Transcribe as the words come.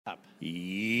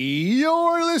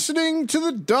You're listening to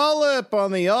The Dollop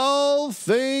on the All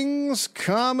Things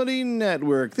Comedy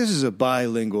Network. This is a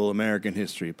bilingual American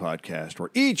history podcast where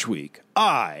each week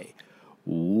I,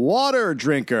 water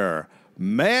drinker,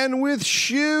 man with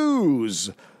shoes,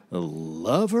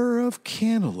 lover of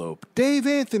cantaloupe, Dave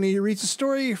Anthony reads a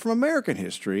story from American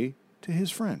history to his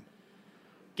friend.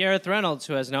 Gareth Reynolds,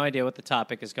 who has no idea what the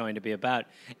topic is going to be about.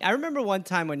 I remember one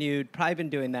time when you'd probably been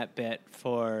doing that bit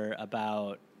for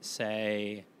about,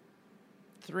 say,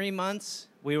 3 months.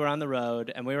 We were on the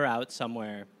road, and we were out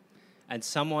somewhere, and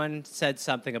someone said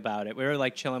something about it. We were,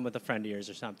 like, chilling with a friend of yours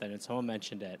or something, and someone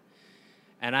mentioned it.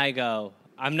 And I go,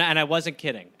 I'm not, and I wasn't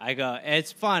kidding. I go,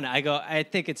 it's fun. I go, I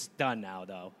think it's done now,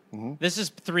 though. Mm-hmm. This is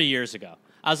 3 years ago.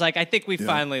 I was like, I think we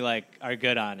finally, like, are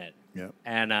good on it. Yeah.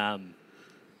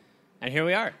 And here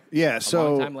we are. Yeah, a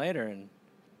long time later. And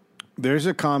there's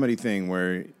a comedy thing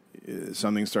where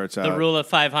something starts out the rule of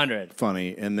 500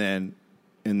 funny, and then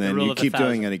you keep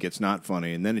doing it, it gets not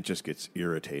funny, and then it just gets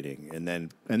irritating, and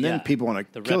then people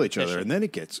want to kill each other, and then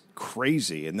it gets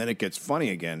crazy, and then it gets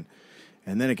funny again,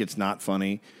 and then it gets not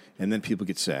funny, and then people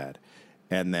get sad,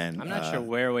 and then I'm not sure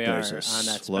where we are on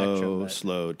that spectrum.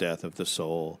 Slow death of the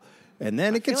soul, and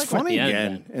then it gets funny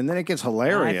again, and then it gets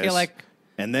hilarious. I feel like.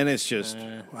 And then it's just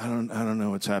I don't know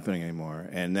what's happening anymore.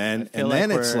 And then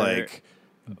it's like,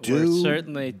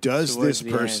 does this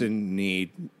person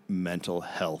need mental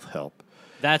health help?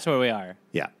 That's where we are.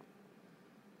 Yeah.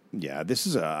 This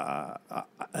is a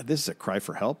cry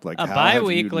for help. Like a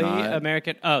bi-weekly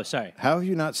American. Oh, sorry. How have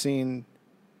you not seen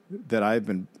that? I've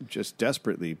been just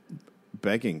desperately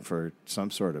begging for some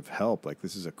sort of help. Like,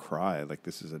 this is a cry. Like,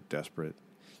 this is a desperate.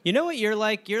 You know what you're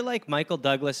like? You're like Michael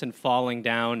Douglas in Falling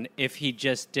Down if he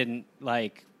just didn't,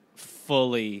 like,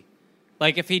 fully...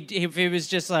 Like, if he was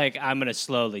just like, I'm going to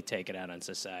slowly take it out on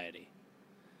society.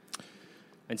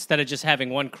 Instead of just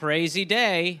having one crazy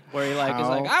day where he, like, is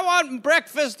like, I want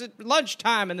breakfast at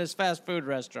lunchtime in this fast food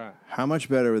restaurant. How much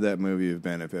better would that movie have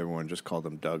been if everyone just called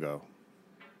him Duggo?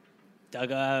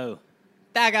 Duggo.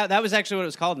 Duggo. That was actually what it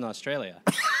was called in Australia.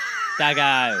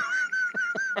 Duggo.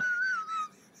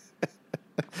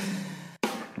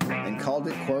 And called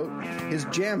it, quote, his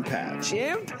jam pad.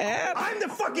 Jam pad? I'm the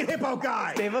fucking hippo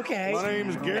guy. Dave, okay. My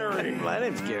name's Gary. My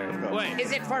name's Gary. Wait.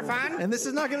 Is it for fun? And this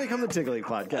is not going to become the Tiggly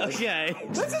podcast. Okay.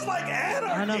 This is like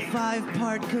anarchy. On a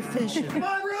 5-part coefficient.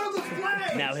 My rules is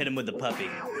play. Now hit him with the puppy.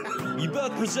 You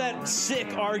both present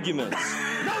sick arguments.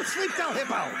 No sleep till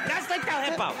hippo. No sleep till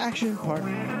hippo. Action part.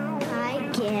 Hi,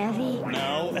 Gary.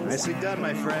 No. Nicely done,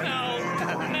 my friend. No.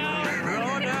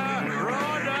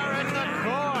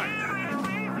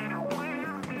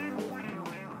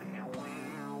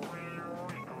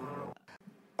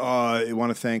 I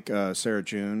want to thank Sarah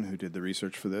June, who did the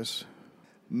research for this.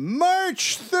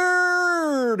 March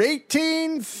 3rd,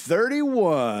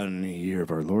 1831, year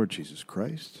of our Lord Jesus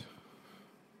Christ.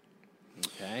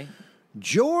 Okay.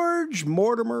 George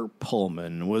Mortimer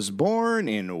Pullman was born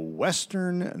in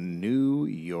western New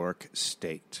York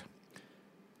State.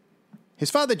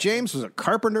 His father, James, was a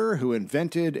carpenter who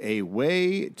invented a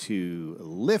way to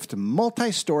lift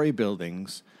multi-story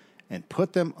buildings and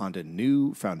put them onto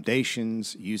new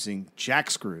foundations using jack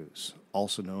screws,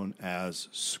 also known as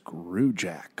screw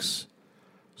jacks.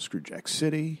 Screwjack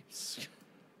City.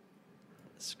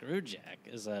 Screwjack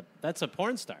that's a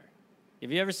porn star.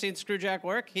 Have you ever seen Screwjack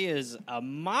work? He is a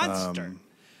monster.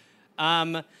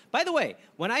 By the way,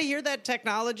 when I hear that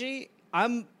technology,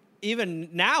 I'm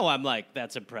like,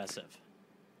 that's impressive.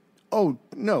 Oh,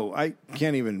 no, I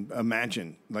can't even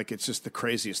imagine. Like, it's just the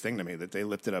craziest thing to me that they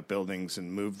lifted up buildings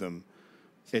and moved them.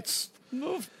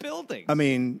 Move buildings. I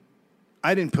mean,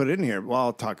 I didn't put it in here. Well,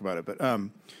 I'll talk about it. But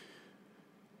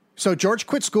so George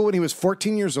quit school when he was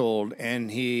 14 years old, and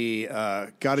he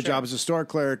got a job as a store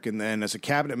clerk and then as a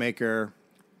cabinet maker.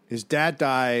 His dad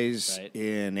dies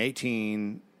in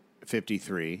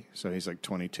 1853, so he's like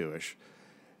 22-ish.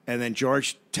 And then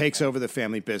George takes over the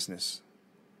family business.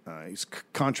 He's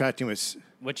contracting with...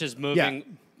 Which is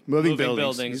moving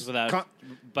buildings without...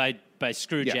 by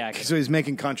screwjacking. Yeah, so he's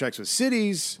making contracts with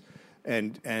cities,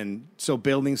 and so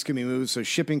buildings can be moved, so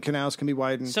shipping canals can be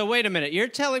widened. So wait a minute. You're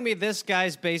telling me this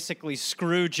guy's basically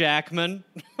Screw Jackman?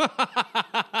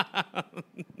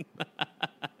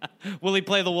 Will he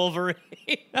play the Wolverine?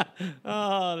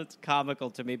 Oh, that's comical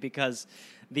to me because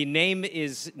the name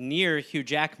is near Hugh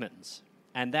Jackman's,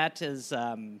 and that is...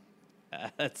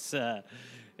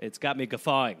 it's got me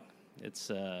guffawing.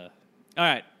 All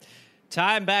right.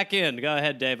 Time back in. Go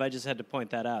ahead, Dave. I just had to point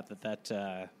that out.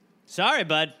 Sorry,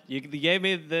 bud. You gave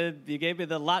me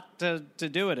the lot to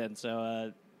do it in.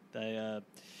 So,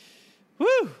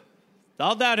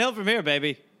 all downhill from here,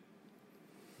 baby.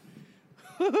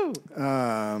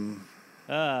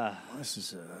 This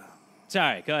is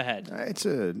Sorry, go ahead.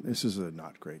 this is a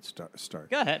not great start.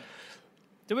 Go ahead.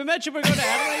 Did we mention we're going to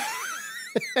Adelaide?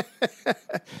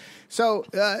 So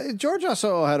George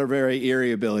also had a very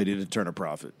eerie ability to turn a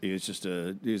profit. He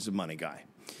was a money guy.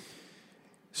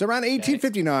 So around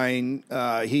 1859,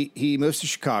 he moves to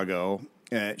Chicago.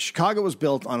 Chicago was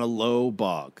built on a low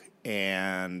bog,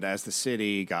 and as the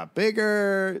city got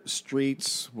bigger,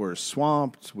 streets were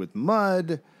swamped with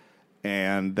mud,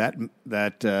 and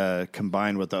that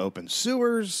combined with the open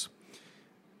sewers,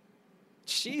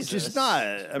 Jesus. just not.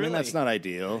 I mean, that's not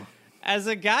ideal. As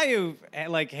a guy who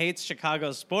hates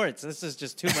Chicago sports, this is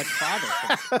just too much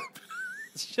fodder. For me.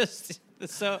 It's just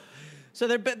so. So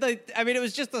I mean, it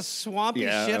was just a swampy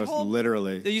That was shithole.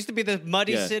 literally. There used to be the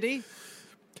muddy city.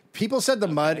 People said the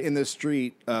mud in the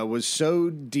street was so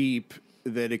deep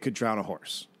that it could drown a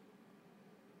horse.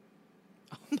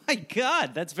 Oh my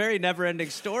God, that's a very never-ending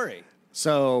story.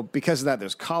 So because of that,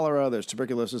 there's cholera, there's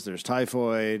tuberculosis, there's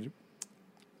typhoid.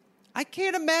 I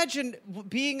can't imagine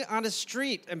being on a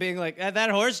street and being like, that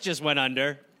horse just went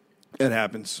under. It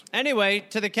happens. Anyway,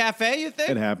 to the cafe, you think?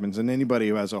 It happens. And anybody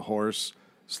who has a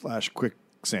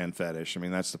horse/quicksand fetish, I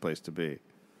mean, that's the place to be.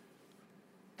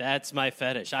 That's my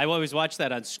fetish. I always watch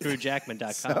that on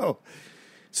screwjackman.com.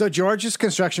 So George's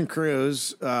construction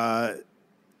crews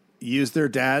used their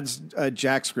dad's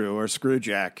jack screw or screw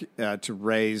jack to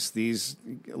raise these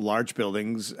large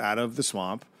buildings out of the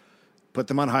swamp, put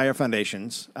them on higher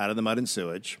foundations out of the mud and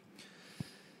sewage.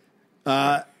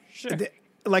 Sure.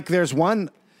 There's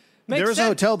one. Makes There was a sense.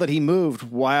 hotel that he moved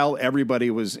while everybody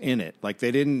was in it. Like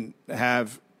they didn't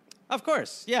have. Of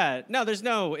course, yeah. No, there's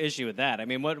no issue with that. I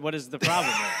mean, what is the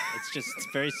problem there? It's just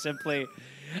very simply...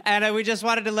 And we just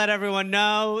wanted to let everyone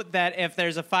know that if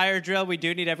there's a fire drill, we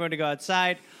do need everyone to go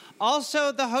outside.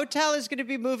 Also, the hotel is going to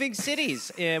be moving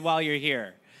cities while you're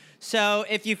here. So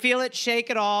if you feel it shake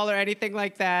at all or anything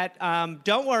like that,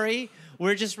 don't worry.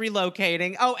 We're just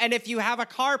relocating. Oh, and if you have a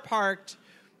car parked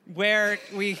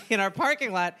in our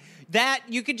parking lot, that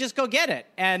you can just go get it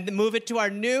and move it to our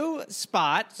new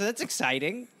spot. So that's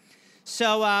exciting.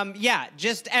 So, and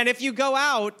if you go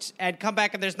out and come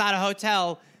back and there's not a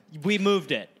hotel, we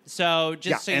moved it. So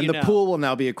just so you know. And the pool will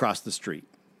now be across the street.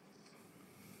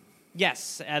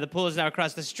 Yes, the pool is now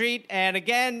across the street. And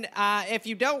again, if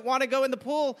you don't want to go in the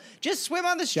pool, just swim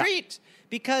on the street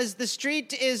because the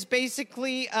street is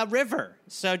basically a river.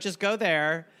 So just go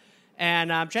there.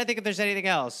 And I'm trying to think if there's anything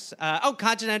else.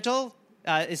 Continental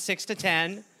is 6 to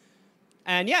 10.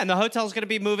 And the hotel's going to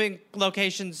be moving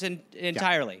locations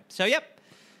entirely. Yeah. So,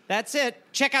 that's it.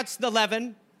 Check out the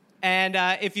 11. And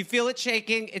if you feel it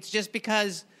shaking, it's just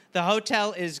because the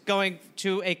hotel is going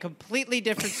to a completely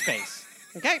different space.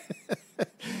 Okay?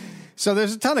 So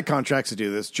there's a ton of contracts to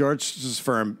do this. George's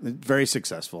firm, very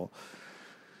successful.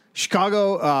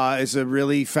 Chicago is a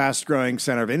really fast-growing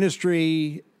center of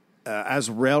industry. As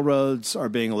railroads are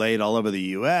being laid all over the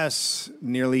U.S.,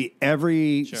 nearly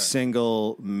every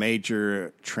single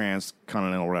major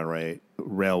transcontinental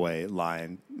railway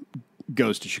line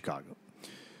goes to Chicago.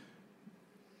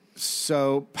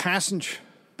 So passenger...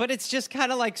 But it's just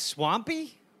kind of like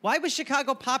swampy? Why was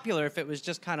Chicago popular if it was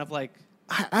just kind of like...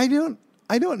 I don't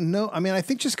know. I mean, I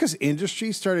think just because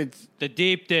industry started... The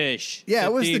deep dish. Yeah,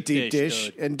 it was the deep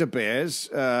dish and De Beers.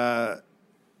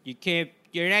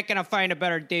 You're not going to find a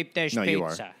better deep dish No, pizza. you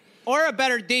are. Or a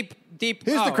better deep... Here's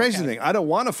the crazy thing. I don't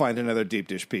want to find another deep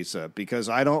dish pizza because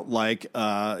I don't like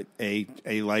a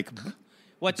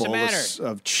What's the bolus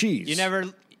matter? of cheese.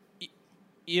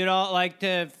 You don't like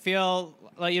to feel...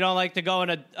 Like you don't like to go in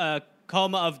a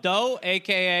coma of dough,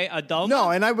 a.k.a. a doma?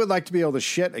 No, and I would like to be able to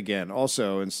shit again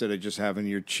also instead of just having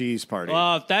your cheese party.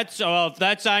 Well, if that's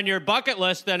on your bucket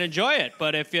list, then enjoy it.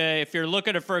 But if you're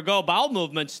looking to forgo bowel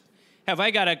movements, have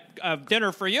I got a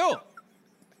dinner for you?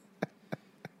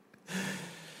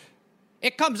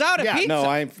 It comes out of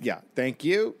pizza. Thank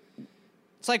you.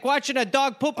 It's like watching a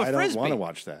dog poop a I Frisbee. don't want to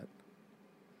watch that.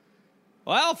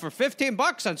 Well, for $15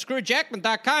 on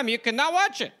screwjackman.com, you can now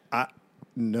watch it.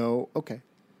 No, okay.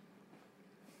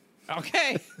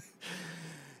 Okay.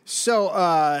 So,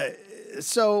 like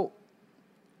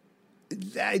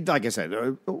I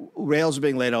said, rails are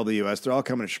being laid all over the U.S. They're all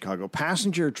coming to Chicago.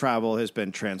 Passenger travel has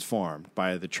been transformed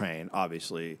by the train,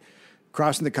 obviously.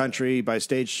 Crossing the country by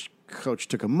stagecoach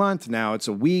took a month. Now it's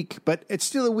a week, but it's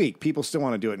still a week. People still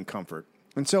want to do it in comfort.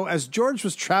 And so as George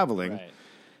was traveling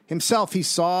himself, he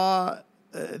saw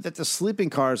that the sleeping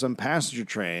cars on passenger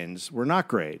trains were not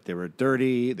great. They were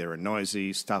dirty, they were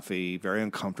noisy, stuffy, very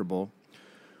uncomfortable.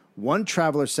 One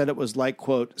traveler said it was like,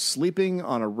 quote, sleeping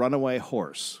on a runaway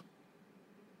horse.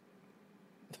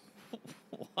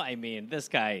 I mean, this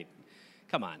guy.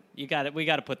 Come on, we got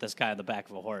to put this guy on the back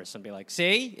of a horse and be like,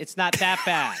 see, it's not that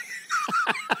bad.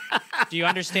 Do you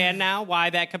understand now why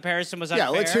that comparison was unfair?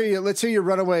 Yeah, let's hear your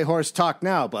runaway horse talk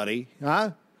now, buddy.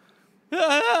 Huh?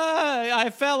 I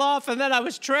fell off and then I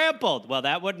was trampled. Well,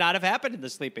 that would not have happened in the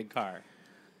sleeping car.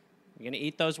 You're going to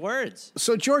eat those words.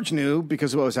 So George knew,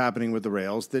 because of what was happening with the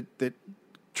rails, that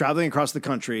traveling across the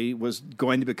country was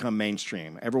going to become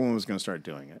mainstream. Everyone was going to start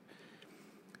doing it.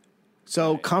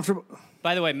 So comfortable.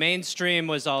 By the way, Mainstream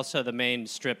was also the main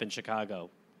strip in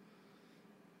Chicago.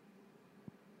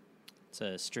 It's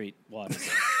a street water.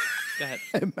 Go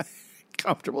ahead.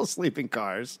 Comfortable sleeping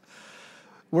cars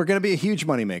were going to be a huge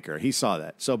moneymaker. He saw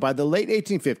that. So by the late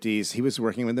 1850s, he was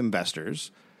working with investors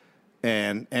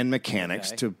and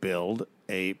mechanics to build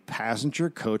a passenger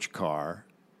coach car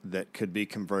that could be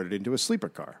converted into a sleeper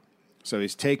car. So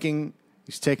he's taking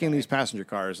these passenger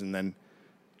cars and then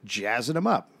jazzing them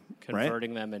up.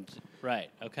 Converting them into... Right,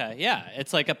 okay. Yeah,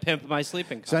 it's like a pimp my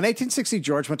sleeping car. So in 1860,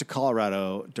 George went to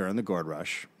Colorado during the Gold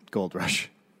Rush.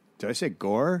 Did I say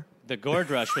gore? The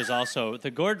Gourd Rush was also... The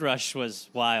Gourd Rush was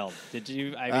wild. Did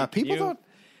you... I mean, people don't...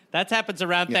 That happens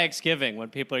around Thanksgiving when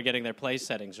people are getting their place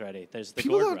settings ready. There's the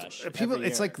Gourd Rush.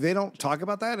 It's like they don't talk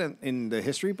about that in the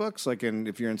history books, like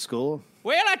if you're in school.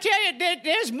 Well, I tell you,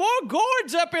 there's more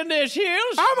gourds up in these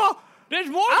hills. There's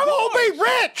more I'm gourds. gonna be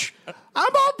rich.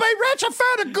 I'm gonna be rich. I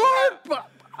found a gourd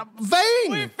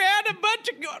vein. We found a bunch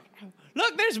of gourds.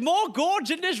 Look, there's more gourds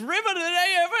in this river than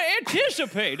I ever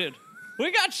anticipated.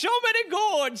 We got so many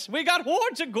gourds. We got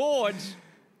hordes of gourds.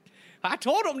 I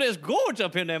told them there's gourds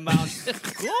up in them mountains.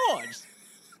 Gourds.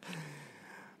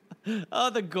 Oh,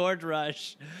 the gourd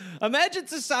rush. Imagine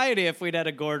society if we'd had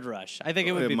a gourd rush. I think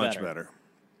it would be much better.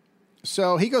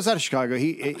 So he goes out of Chicago.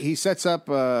 He sets up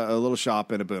a little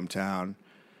shop in a boomtown.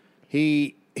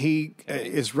 He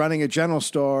is running a general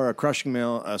store, a crushing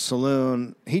mill, a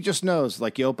saloon. He just knows,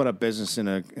 like, you open up business in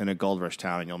a gold rush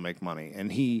town and you'll make money.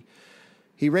 And he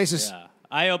raises. Yeah.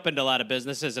 I opened a lot of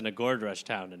businesses in a gold rush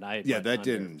town, and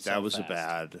that was a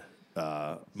bad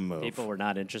move. People were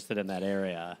not interested in that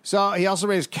area. So he also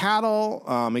raised cattle.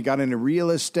 He got into real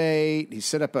estate. He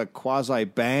set up a quasi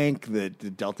bank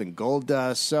that dealt in gold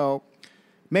dust. So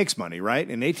makes money, right?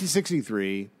 In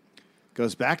 1863,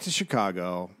 goes back to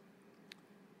Chicago.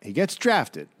 He gets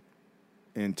drafted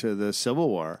into the Civil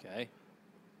War. Okay.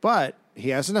 But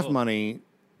he has enough money,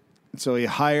 so he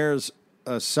hires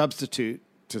a substitute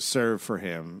to serve for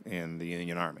him in the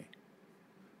Union Army.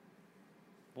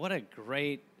 What a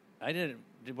great...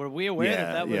 Were we aware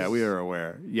that was... Yeah, we were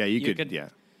aware. Yeah, you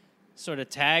could sort of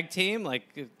tag team,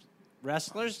 like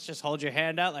wrestlers, just hold your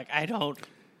hand out like, I don't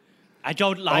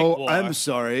like war. I'm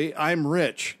sorry. I'm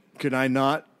rich. Could I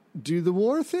not do the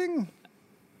war thing?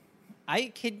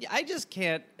 I just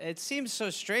can't... It seems so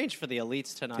strange for the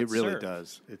elites to not serve. It really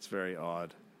does. It's very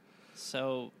odd.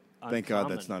 So Thank God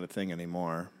that's not a thing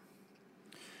anymore.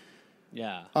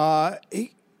 Yeah.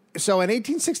 So in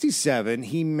 1867,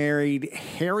 he married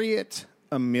Harriet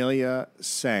Amelia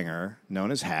Sanger,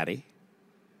 known as Hattie.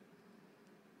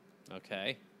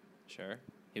 Okay, sure.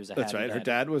 He was a That's Hattie right. Her daddy.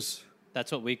 dad was...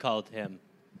 That's what we called him.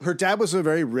 Her dad was a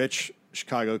very rich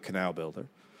Chicago canal builder.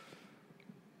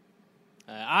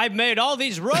 I made all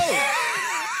these roads.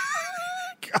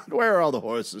 God, where are all the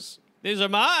horses? These are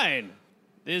mine.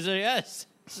 This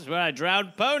is where I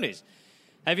drowned ponies.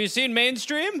 Have you seen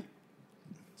Mainstream?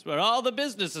 It's where all the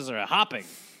businesses are hopping.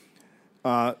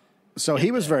 So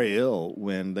he was very ill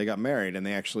when they got married, and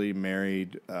they actually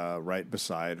married right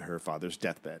beside her father's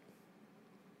deathbed.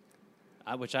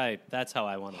 That's how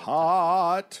I want to.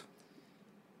 Hot.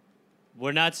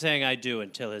 We're not saying I do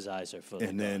until his eyes are fully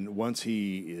And gone. then once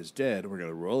he is dead, we're going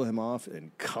to roll him off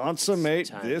and consummate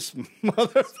Time. this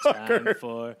motherfucker. Time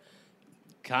for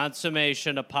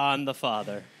consummation upon the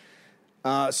father.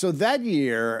 So that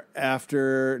year,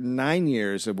 after 9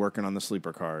 years of working on the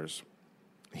sleeper cars,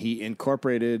 he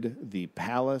incorporated the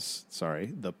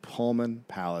Pullman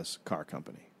Palace Car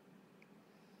Company.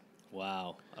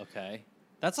 Wow. Okay.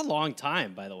 That's a long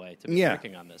time, by the way, to be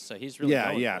working on this. So he's really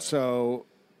going for it. So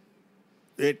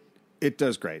it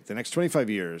does great. The next 25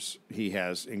 years, he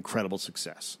has incredible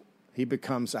success. He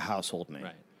becomes a household name.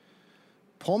 Right.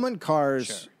 Pullman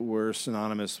cars were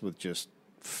synonymous with just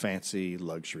fancy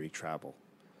luxury travel.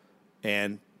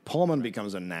 And Pullman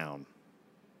becomes a noun.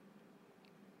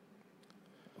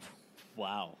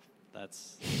 Wow.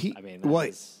 That's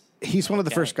He's one of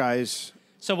the first guys.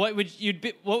 So how would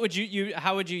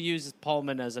you use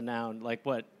Pullman as a noun? Like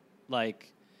what?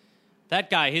 Like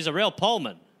that guy, he's a real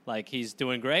Pullman. Like he's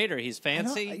doing great or he's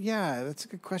fancy? Yeah, that's a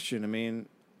good question. I mean,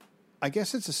 I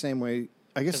guess it's the same way.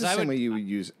 I guess it's the same way you would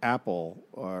use Apple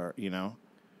or,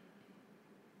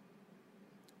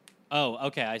 Oh,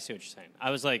 okay. I see what you're saying. I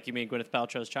was like, you mean Gwyneth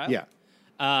Paltrow's child? Yeah.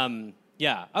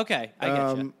 Yeah. Okay. I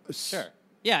get you. Sure.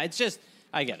 Yeah. It's just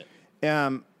I get it.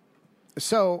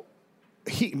 So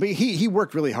he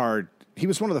worked really hard. He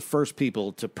was one of the first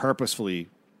people to purposefully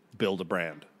build a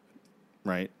brand,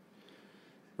 right?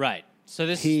 Right. So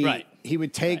this is right. He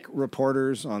would take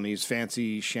reporters on these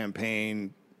fancy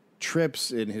champagne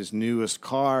trips in his newest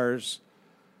cars.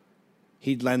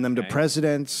 He'd lend them to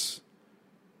presidents.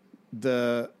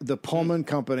 The Pullman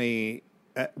company,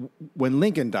 when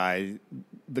Lincoln died,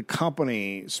 the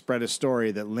company spread a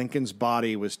story that Lincoln's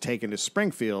body was taken to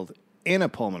Springfield in a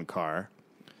Pullman car.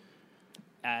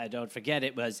 Don't forget,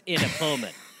 it was in a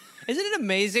Pullman. Isn't it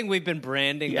amazing we've been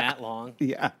branding that long?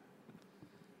 Yeah.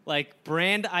 Like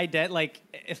brand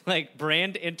like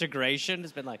brand integration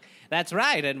has been like, that's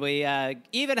right. And we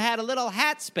even had a little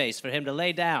hat space for him to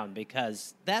lay down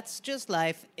because that's just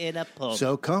life in a Pullman.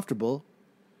 So comfortable,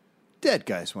 dead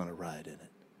guys want to ride in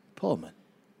it. Pullman.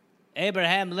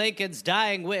 Abraham Lincoln's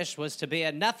dying wish was to be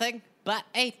a nothing but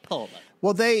a Pullman.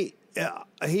 Well,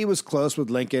 he was close with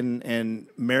Lincoln, and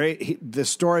the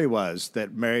story was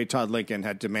that Mary Todd Lincoln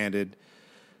had demanded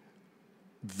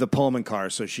the Pullman car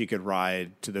so she could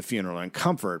ride to the funeral in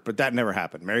comfort, but that never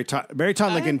happened. Mary Todd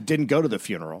Lincoln didn't go to the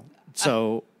funeral,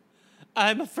 so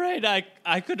I'm afraid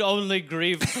I could only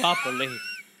grieve properly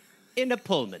in a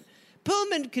Pullman.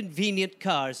 Pullman convenient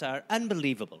cars are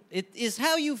unbelievable. It is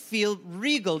how you feel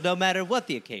regal no matter what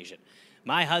the occasion.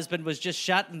 My husband was just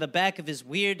shot in the back of his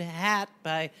weird hat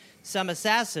by some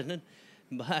assassin,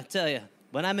 and I tell you,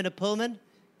 when I'm in a Pullman,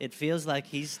 it feels like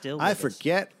he's still with us. I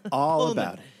forget all Pullman.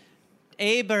 about it.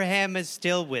 Abraham is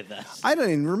still with us. I don't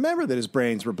even remember that his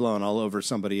brains were blown all over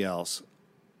somebody else.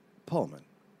 Pullman.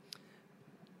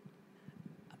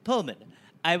 Pullman.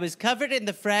 I was covered in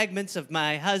the fragments of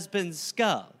my husband's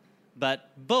skull.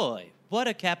 But boy, what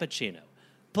a cappuccino.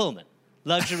 Pullman.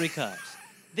 Luxury cars.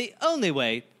 The only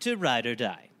way to ride or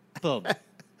die. Pullman.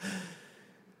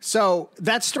 So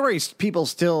that story, people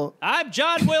still... I'm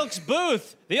John Wilkes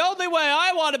Booth. The only way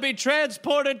I want to be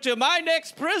transported to my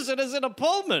next prison is in a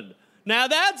Pullman. Now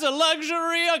that's a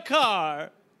luxury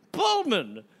car.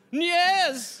 Pullman.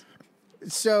 Yes.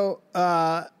 So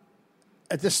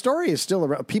the story is still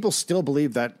around. People still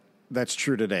believe that that's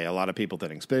true today. A lot of people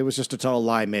think. But it was just a total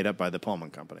lie made up by the Pullman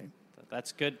company.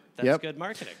 That's good. That's good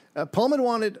marketing. Pullman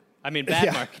wanted...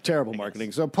 bad marketing. Terrible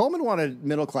marketing. So Pullman wanted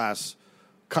middle-class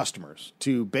customers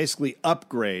to basically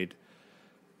upgrade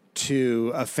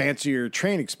to a fancier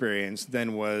train experience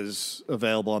than was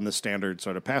available on the standard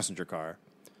sort of passenger car.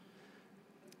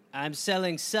 I'm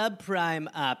selling subprime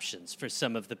options for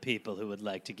some of the people who would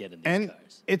like to get in these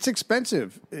cars. It's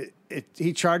expensive.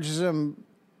 He charges them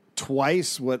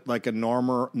twice what like a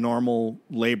normal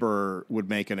laborer would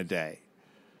make in a day.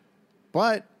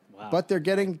 But they're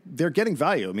getting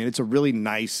value. I mean, it's a really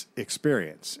nice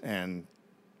experience. And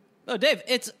Dave,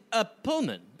 it's a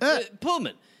Pullman.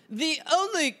 Pullman, the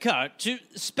only car to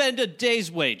spend a day's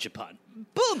wage upon.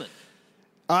 Pullman.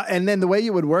 And then the way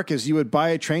you would work is you would buy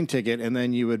a train ticket, and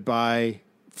then you would buy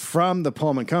from the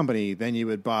Pullman company. Then you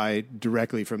would buy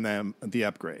directly from them the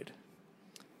upgrade.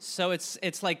 So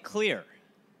it's like Clear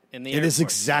in the It airport. is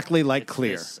exactly like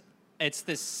Clear. It's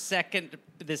this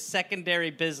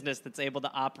secondary business that's able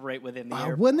to operate within the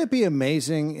airport. Wouldn't it be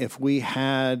amazing if we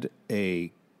had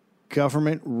a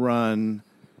government-run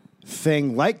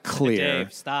thing like Clear?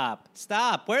 Dave, stop.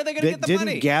 Where are they going to get the didn't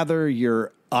money? Gather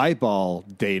your eyeball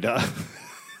data,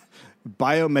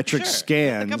 biometric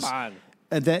scans, Come on.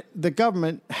 and that the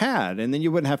government had, and then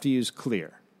you wouldn't have to use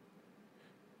Clear.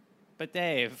 But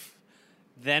Dave,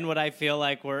 then would I feel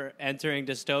like we're entering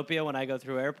dystopia when I go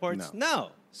through airports?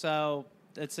 No. So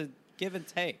it's a give and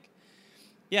take.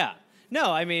 Yeah.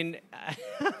 No, I mean,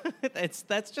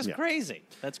 that's just crazy.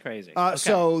 That's crazy. Okay.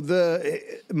 So the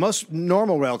most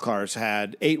normal rail cars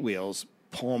had 8 wheels.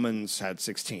 Pullman's had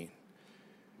 16.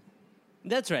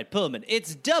 That's right, Pullman.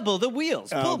 It's double the wheels.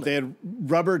 Pullman. They had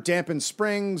rubber dampened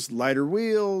springs, lighter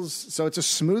wheels, so it's a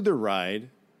smoother ride.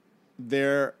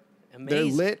 They're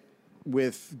lit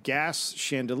with gas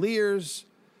chandeliers.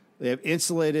 They have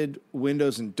insulated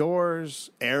windows and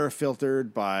doors, air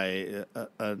filtered by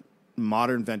a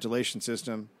modern ventilation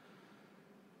system.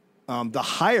 The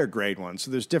higher grade ones,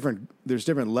 so there's different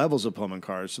levels of Pullman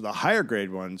cars. So the higher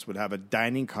grade ones would have a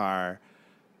dining car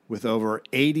with over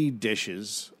 80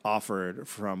 dishes offered,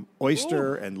 from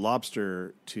oyster and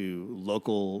lobster to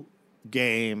local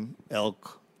game,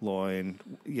 elk, loin.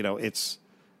 You know, it's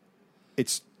You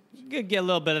could get a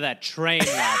little bit of that train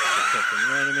lobster cooking, you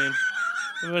know what I mean?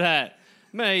 Look at that.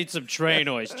 I'm going to eat some train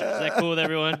oysters. Is that cool with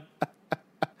everyone?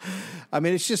 I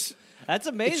mean, it's just... That's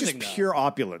amazing, It's just pure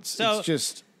opulence. So, it's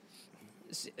just...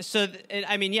 So,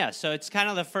 so it's kind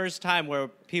of the first time where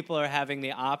people are having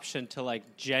the option to,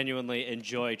 like, genuinely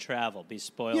enjoy travel, be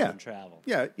spoiled in travel.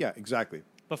 Yeah, exactly.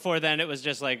 Before then, it was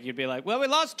just like, you'd be like, well, we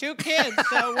lost 2 kids,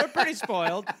 so we're pretty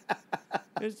spoiled.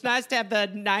 It's nice to have the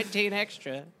 19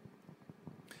 extra.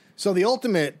 So the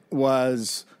ultimate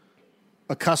was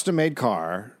a custom-made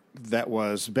car that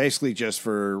was basically just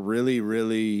for really,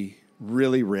 really,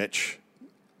 really rich.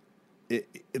 It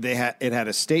had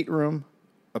a stateroom,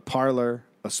 a parlor,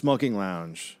 a smoking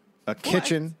lounge, a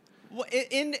kitchen.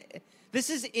 This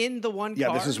is in the one car?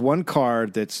 Yeah, this is one car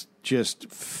that's just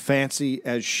fancy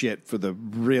as shit for the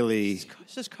really,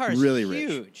 this car is really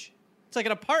huge. rich. It's like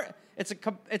an apart. It's a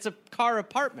car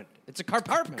apartment. It's a car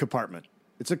apartment. Compartment.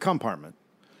 It's a compartment.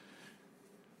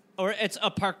 Or it's a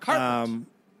parkpartment.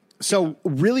 So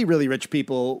really, really rich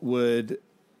people would.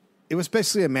 It was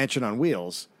basically a mansion on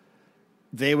wheels.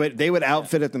 They would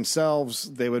outfit it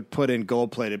themselves. They would put in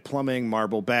gold-plated plumbing,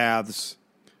 marble baths,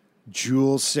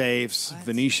 jewel safes,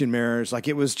 Venetian mirrors. Like,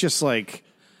 it was just like...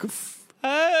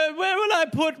 Where will I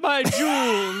put my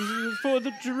jewels for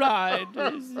the ride?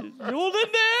 Jewel in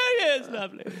there? Yes,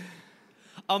 lovely.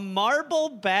 A marble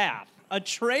bath. A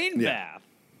train bath.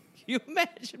 Can you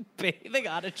imagine bathing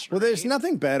on a train? Well, there's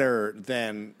nothing better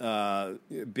than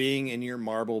being in your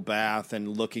marble bath and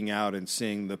looking out and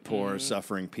seeing the poor,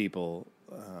 suffering people.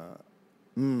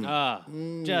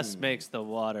 Just makes the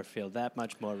water feel that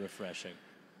much more refreshing.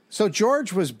 So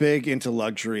George was big into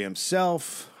luxury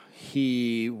himself.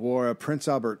 He wore a Prince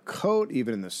Albert coat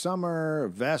even in the summer,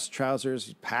 vest,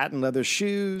 trousers, patent leather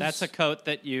shoes. That's a coat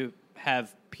that you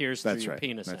have pierced through your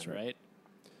penis right?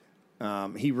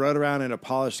 He rode around in a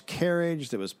polished carriage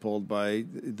that was pulled by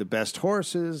the best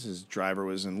horses. His driver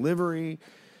was in livery.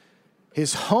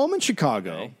 His home in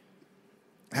Chicago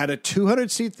had a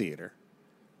 200-seat theater,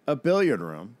 a billiard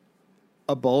room,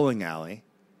 a bowling alley,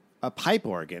 a pipe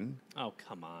organ. Oh,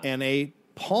 come on. And a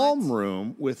palm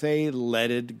room with a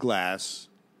leaded glass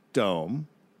dome.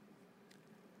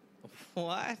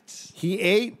 What? He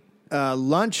ate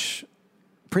lunch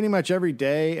pretty much every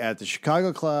day at the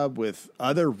Chicago Club with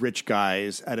other rich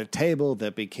guys at a table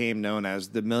that became known as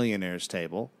the Millionaire's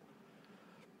Table.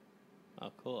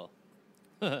 Oh, cool.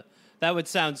 That would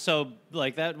sound so,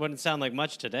 like, that wouldn't sound like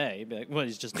much today. You'd be like, what,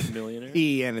 he's just a millionaire?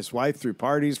 He and his wife threw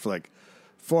parties for like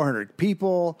 400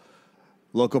 people,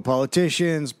 local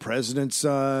politicians, president's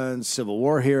sons, Civil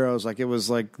War heroes. Like, it was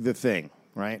like the thing,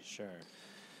 right? Sure.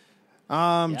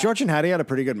 George and Hattie had a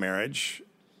pretty good marriage.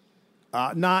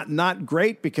 Not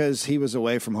great because he was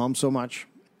away from home so much.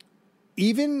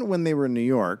 Even when they were in New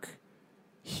York,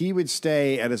 he would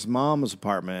stay at his mom's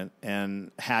apartment and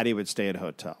Hattie would stay at a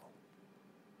hotel.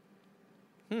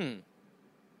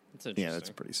 That's interesting. Yeah, that's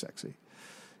pretty sexy.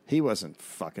 He wasn't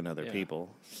fucking other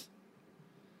people.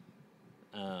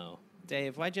 Oh.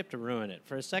 Dave, why'd you have to ruin it?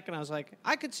 For a second, I was like,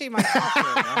 I could see myself doing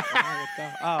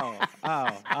that.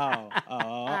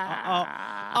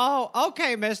 Oh,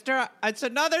 okay, mister. It's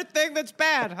another thing that's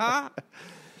bad, huh?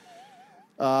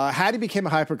 Hattie became a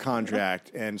hypochondriac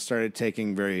and started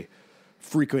taking very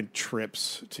frequent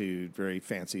trips to very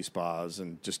fancy spas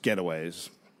and just getaways.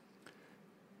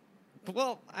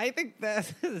 Well, I think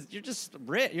that you're just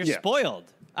rich. You're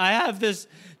spoiled. I have this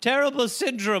terrible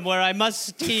syndrome where I must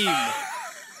steam.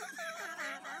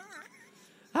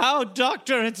 How,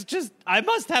 doctor? It's just, I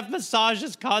must have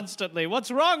massages constantly. What's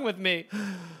wrong with me?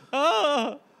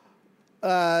 Oh.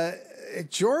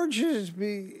 George,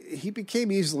 he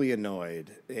became easily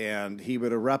annoyed, and he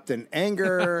would erupt in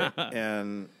anger.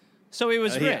 And so he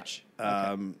was rich.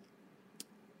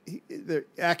 The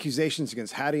accusations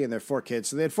against Hattie and their 4 kids.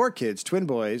 So they had 4 kids, twin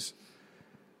boys,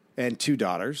 and 2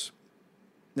 daughters.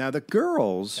 Now, the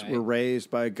girls were raised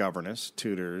by governess,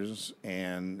 tutors,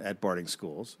 and at boarding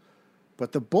schools.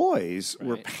 But the boys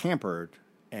were pampered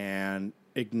and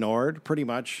ignored pretty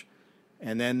much.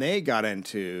 And then they got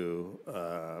into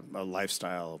a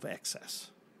lifestyle of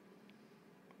excess.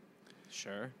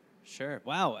 Sure.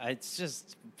 Wow, it's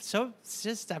just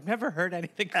I've never heard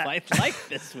anything quite like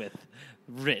this with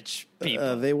rich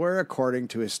people. They were, according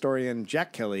to historian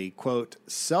Jack Kelly, quote,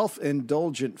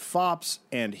 self-indulgent fops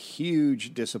and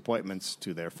huge disappointments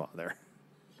to their father.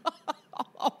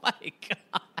 Oh, my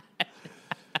God.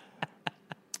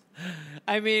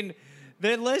 I mean,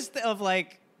 the list of,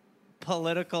 like,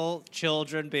 political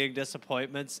children being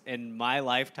disappointments in my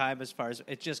lifetime, as far as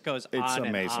it just goes on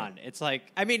and on. It's like,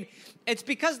 I mean, it's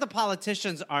because the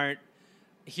politicians aren't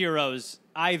heroes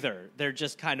either. They're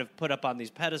just kind of put up on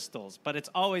these pedestals. But it's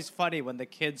always funny when the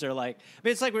kids are like, I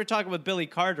mean, it's like we were talking with Billy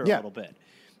Carter a little bit.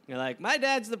 You're like, my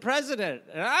dad's the president,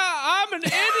 and I'm an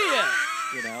idiot,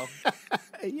 you know?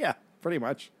 Yeah, pretty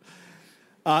much.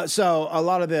 So a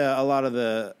lot of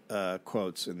the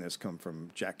quotes in this come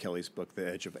from Jack Kelly's book,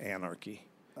 The Edge of Anarchy.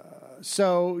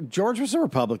 So George was a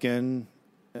Republican.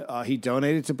 He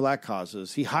donated to black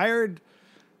causes. He hired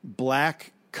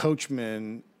black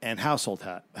coachmen and household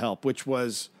help, which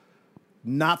was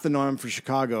not the norm for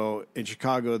Chicago. In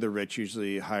Chicago, the rich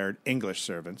usually hired English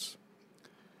servants.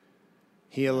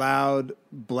 He allowed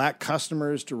black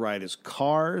customers to ride his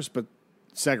cars, but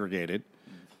segregated.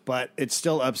 But it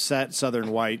still upset Southern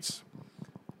whites.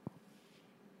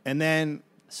 And then...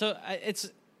 So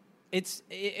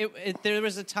there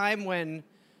was a time when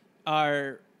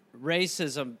our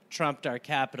racism trumped our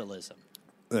capitalism.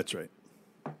 That's right.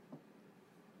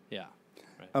 Yeah.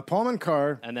 Right. A Pullman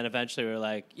car... And then eventually we were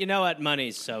like, you know what?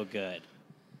 Money's so good.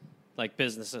 Like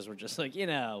businesses were just like,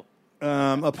 a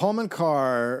Pullman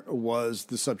car was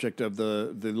the subject of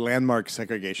the landmark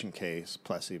segregation case,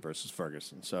 Plessy versus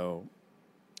Ferguson. So...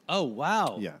 Oh,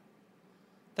 wow. Yeah.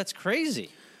 That's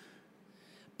crazy.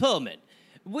 Pullman,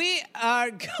 we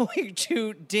are going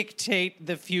to dictate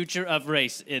the future of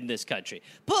race in this country.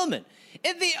 Pullman,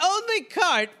 in the only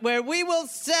cart where we will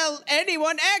sell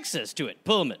anyone access to it.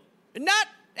 Pullman, not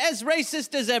as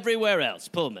racist as everywhere else.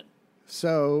 Pullman.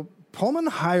 So Pullman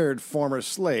hired former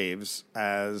slaves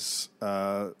as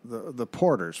the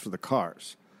porters for the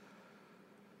cars.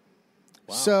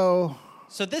 Wow.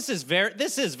 So this is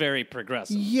very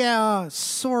progressive. Yeah,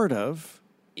 sort of.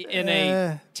 In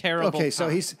a terrible Okay, so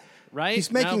time, he's right?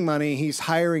 He's making money. He's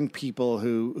hiring people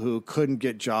who couldn't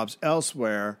get jobs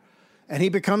elsewhere, and he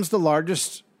becomes the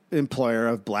largest employer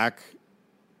of black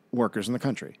workers in the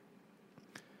country.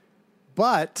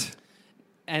 But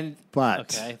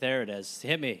okay, there it is.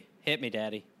 Hit me,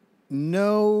 Daddy.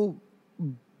 No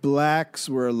blacks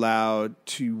were allowed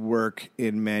to work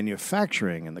in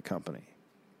manufacturing in the company.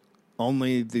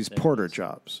 Only these porter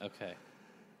jobs. Okay.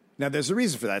 Now, there's a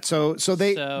reason for that. So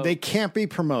they can't be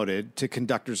promoted to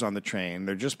conductors on the train.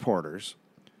 They're just porters.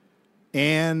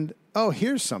 And,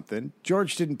 here's something.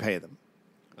 George didn't pay them.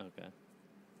 Okay.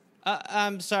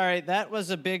 I'm sorry. That was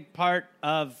a big part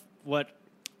of what...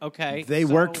 Okay. They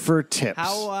worked for tips.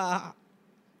 How...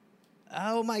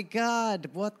 oh, my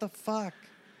God. What the fuck?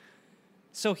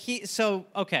 So he is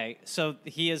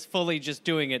fully just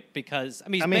doing it because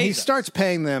he starts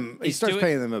paying them. He starts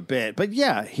paying them a bit, but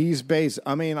yeah, he's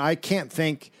Bezos. I can't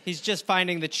think. He's just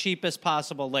finding the cheapest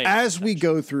possible labor. As we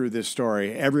go through this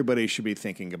story, everybody should be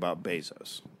thinking about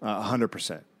Bezos,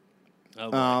 100%.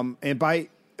 And by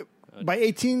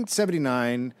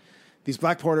 1879, these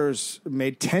black porters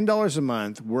made $10 a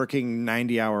month, working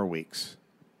 90-hour weeks.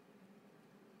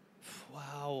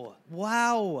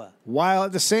 Wow. While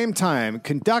at the same time,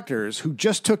 conductors who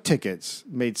just took tickets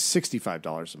made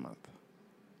 $65 a month.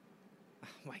 Oh,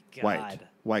 my God.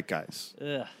 White guys.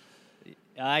 Ugh.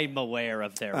 I'm aware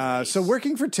of their race. So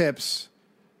working for tips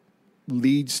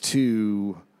leads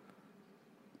to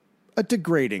a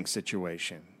degrading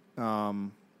situation.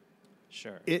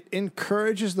 Sure. It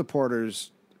encourages the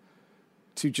porters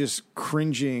to just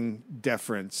cringing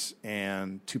deference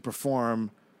and to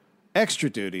perform extra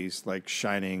duties like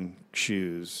shining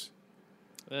shoes.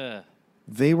 Ugh.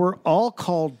 They were all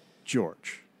called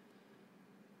George.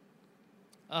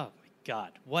 Oh, my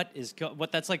God. What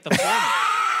that's like the format.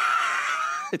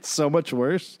 It's so much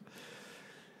worse.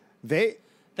 That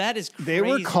is crazy. They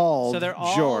were called so they're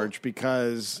all... George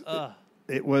because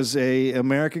it was a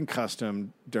American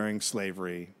custom during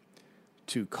slavery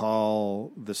to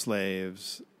call the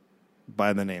slaves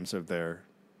by the names of their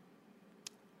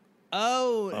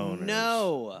owners.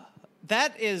 No.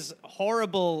 That is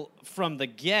horrible from the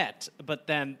get, but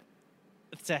then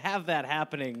to have that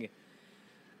happening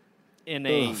in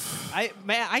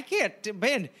I can't,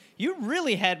 man, you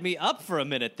really had me up for a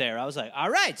minute there. I was like, all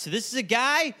right, so this is a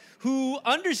guy who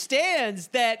understands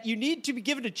that you need to be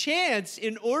given a chance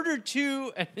in order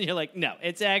to, and you're like, no,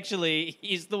 it's actually,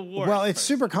 he's the worst. Well, it's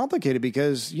super complicated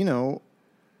because,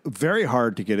 very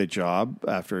hard to get a job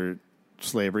after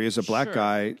slavery as a black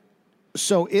guy.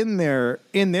 So in their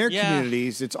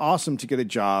communities, it's awesome to get a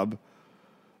job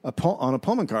on a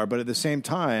Pullman car, but at the same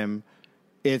time,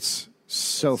 it's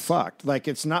fucked. Like,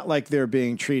 it's not like they're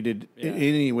being treated in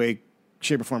any way,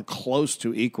 shape, or form close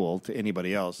to equal to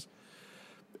anybody else.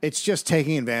 It's just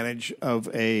taking advantage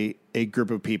of a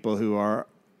group of people who are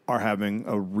having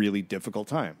a really difficult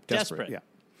time. Desperate. Yeah.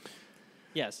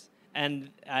 Yes. And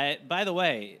by the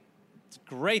way, it's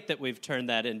great that we've turned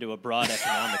that into a broad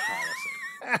economic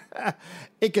policy.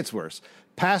 It gets worse.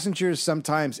 Passengers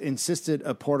sometimes insisted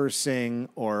a porter sing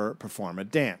or perform a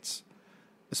dance,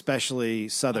 especially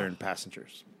Southern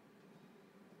passengers.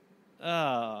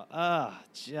 You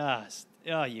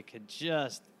could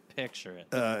just picture it.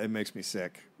 It makes me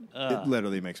sick. It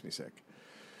literally makes me sick.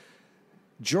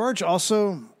 George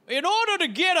also... In order to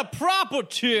get a proper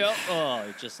tip...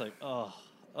 just like,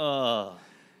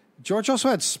 George also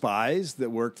had spies that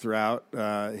worked throughout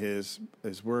his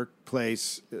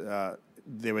workplace.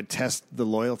 They would test the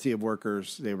loyalty of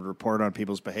workers. They would report on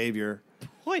people's behavior.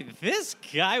 Boy, this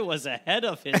guy was ahead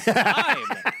of his time.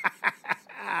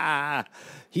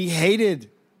 He hated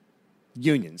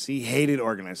unions. He hated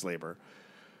organized labor.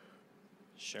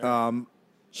 Sure.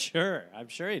 Sure. I'm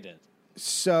sure he did.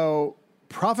 So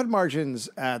profit margins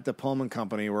at the Pullman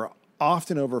Company were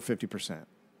often over 50%,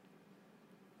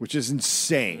 which is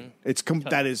insane.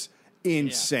 That is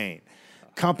insane.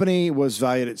 Company was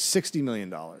valued at $60 million.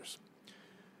 Wow.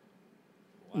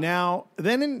 Now,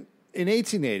 then in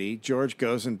 1880, George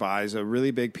goes and buys a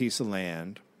really big piece of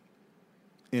land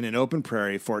in an open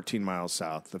prairie 14 miles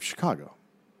south of Chicago.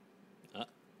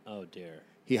 Oh, dear.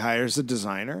 He hires a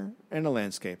designer and a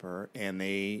landscaper, and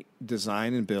they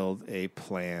design and build a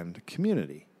planned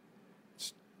community.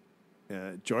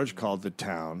 George called the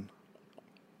town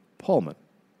Pullman.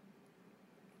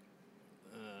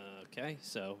 Okay,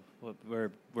 so we're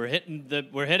hitting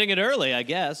it early, I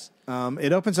guess.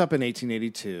 It opens up in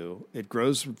 1882. It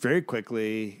grows very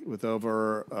quickly with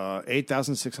over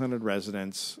 8,600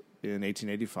 residents in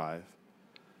 1885.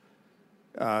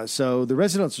 So the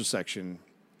residential section,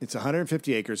 it's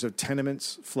 150 acres of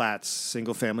tenements, flats,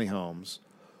 single-family homes.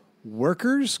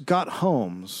 Workers got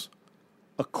homes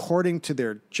according to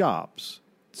their jobs.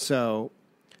 So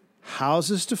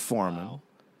houses to foremen,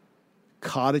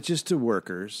 cottages to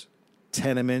workers,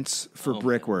 tenements for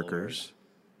brick workers.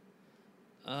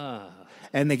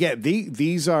 And again,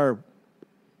 these are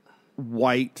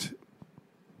white.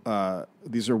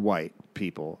 These are white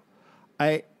people.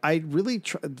 I really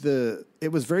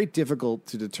it was very difficult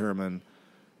to determine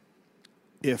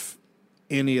if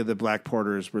any of the black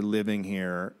porters were living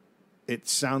here. It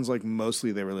sounds like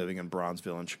mostly they were living in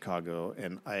Bronzeville and Chicago,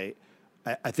 and I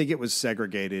think it was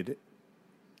segregated,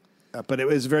 but it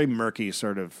was a very murky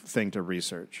sort of thing to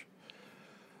research.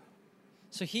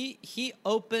 So he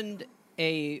opened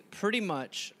a pretty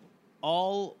much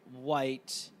all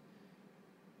white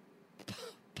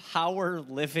power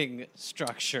living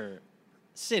structure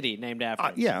city named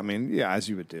after him. As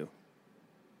you would do.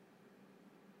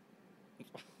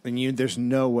 And there's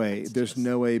no way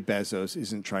Bezos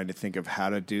isn't trying to think of how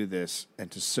to do this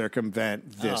and to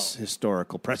circumvent this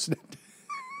historical precedent.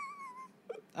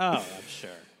 I'm sure.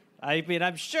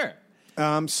 I'm sure.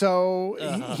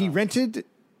 So he rented.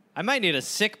 I might need a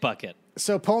sick bucket.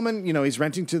 So Pullman, he's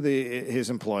renting to his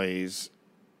employees.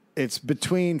 It's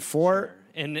between four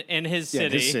in his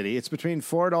city. His city. It's between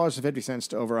 $4.50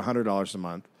 to over $100 a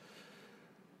month.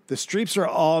 The streets are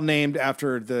all named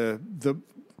after the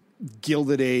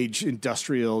Gilded Age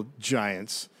industrial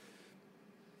giants.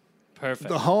 Perfect.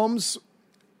 The homes,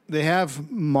 they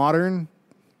have modern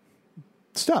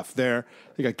stuff. They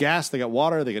got gas, they got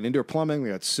water, they got indoor plumbing,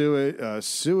 they got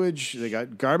sewage, they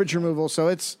got garbage removal. So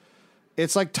it's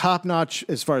like top notch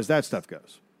as far as that stuff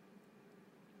goes.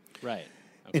 Right.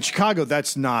 Okay. In Chicago,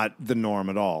 that's not the norm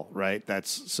at all, right?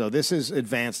 So this is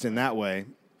advanced in that way.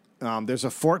 There's a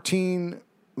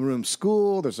 14-room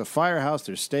school. There's a firehouse.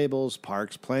 There's stables,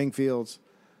 parks, playing fields.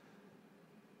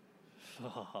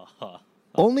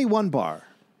 Only one bar.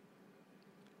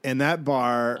 And that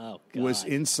bar was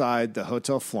inside the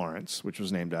Hotel Florence, which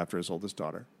was named after his oldest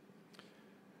daughter.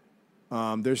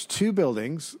 There's 2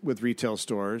 buildings with retail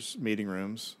stores, meeting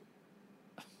rooms.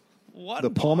 What the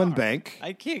Pullman Bank.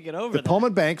 I can't get over the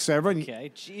Pullman Bank. So everyone,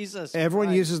 Jesus everyone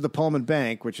Christ. uses the Pullman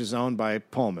Bank, which is owned by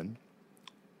Pullman.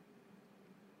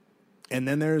 And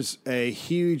then there's a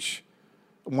huge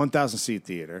 1,000-seat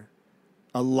theater,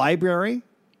 a library,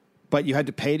 but you had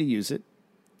to pay to use it.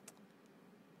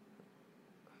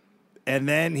 And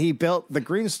then he built the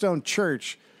Greenstone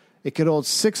Church. It could hold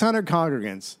 600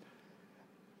 congregants,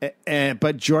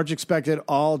 but George expected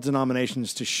all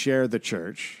denominations to share the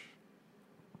church.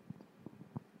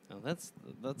 Oh, that's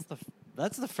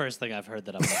the first thing I've heard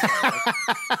that I'm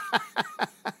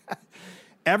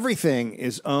Everything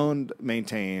is owned,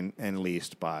 maintained, and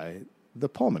leased by the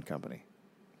Pullman Company.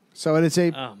 So it is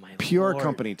a pure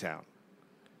company town.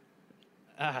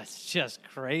 It's just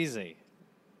crazy.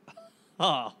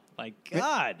 Oh my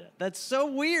God, that's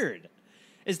so weird.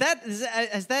 Has that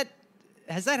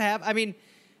happened? I mean,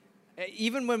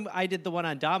 even when I did the one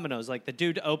on Domino's, like the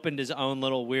dude opened his own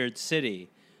little weird city,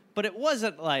 but it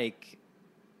wasn't like.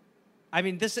 I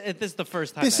mean, this is the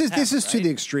first time. This is right? To the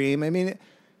extreme. I mean,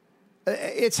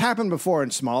 it's happened before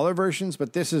in smaller versions,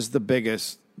 but this is the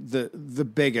biggest. The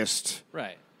biggest.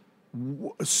 Right.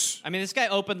 I mean, this guy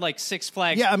opened like Six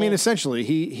Flags. Yeah, I mean, Pullman. essentially,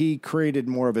 he created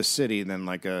more of a city than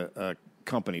like a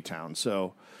company town.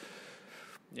 So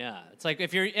Yeah, it's like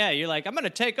if you're like, I'm going to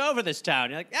take over this town.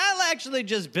 You're like, I'll actually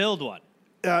just build one.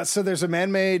 so there's a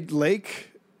man-made Lake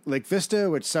Vista,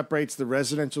 which separates the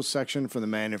residential section from the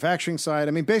manufacturing side.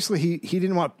 I mean, basically, he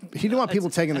didn't want people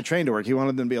taking the train to work. He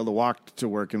wanted them to be able to walk to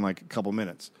work in like a couple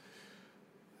minutes.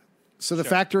 So the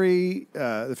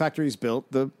factory's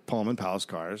built the Pullman Palace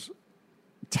cars.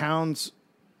 Town's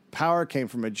power came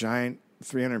from a giant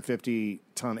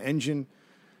 350-ton engine,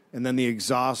 and then the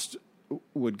exhaust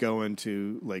would go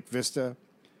into Lake Vista.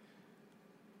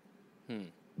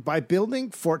 By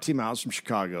building 14 miles from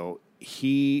Chicago,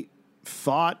 he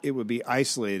thought it would be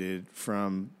isolated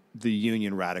from the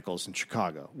Union radicals in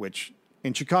Chicago, which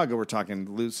in Chicago we're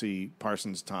talking Lucy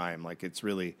Parsons time, like it's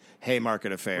really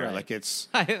Haymarket affair, Right. like it's.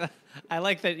 I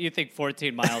like that you think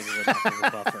 14 miles is enough of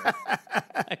a buffer.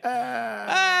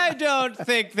 I don't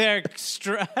think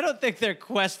their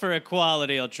quest for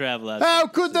equality will travel out. How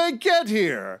could they get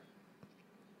here?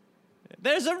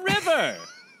 There's a river.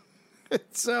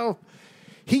 So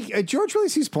George really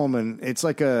sees Pullman. It's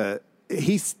like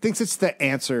he thinks it's the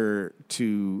answer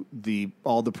to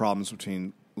all the problems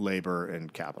between labor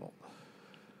and capital.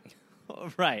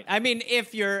 Right. I mean,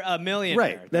 if you're a millionaire.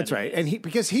 Right. That's right. And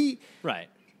Right.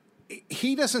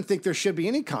 he doesn't think there should be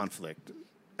any conflict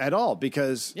at all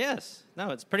because Yes. No,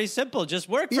 it's pretty simple. Just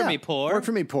work for me, poor. Work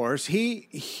for me, poor.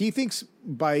 He thinks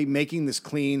by making this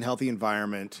clean, healthy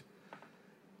environment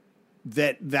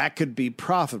that could be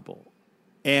profitable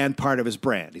and part of his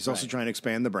brand. He's also trying to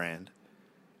expand the brand.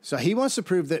 So he wants to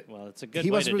prove that. Well, it's a good he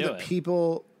way wants to to prove do that it.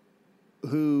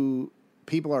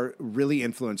 people are really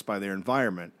influenced by their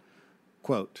environment.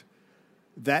 Quote,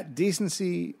 that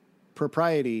decency,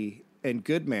 propriety, and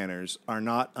good manners are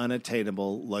not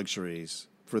unattainable luxuries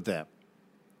for them.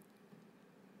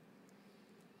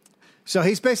 So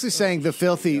he's basically saying the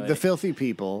filthy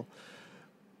people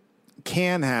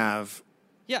can have.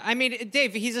 Yeah, I mean,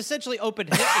 Dave, he's essentially opened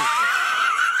Hitler's.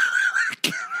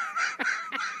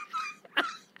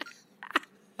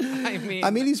 I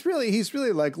mean, he's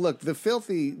really like, look, the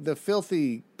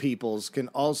filthy peoples can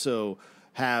also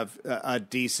have a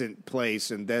decent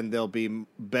place, and then there'll be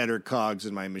better cogs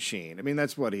in my machine. I mean,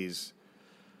 that's what he's.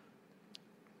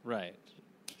 Right.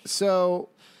 So.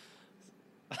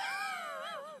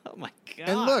 Oh my God.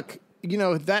 And look,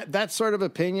 that sort of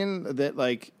opinion that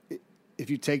like, if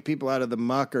you take people out of the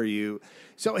muck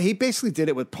so he basically did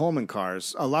it with Pullman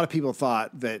cars. A lot of people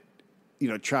thought that,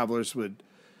 travelers would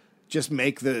just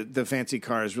make the fancy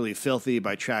cars really filthy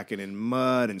by tracking in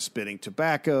mud and spitting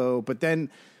tobacco. But then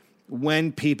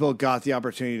when people got the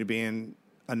opportunity to be in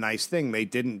a nice thing, they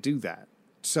didn't do that.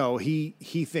 So he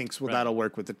thinks, well, that'll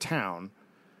work with the town.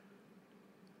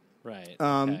 Right.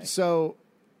 So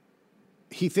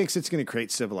he thinks it's going to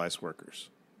create civilized workers,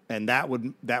 and that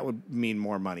would mean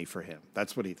more money for him.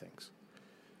 That's what he thinks.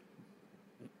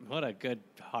 What a good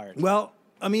heart. Well,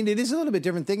 I mean, it is a little bit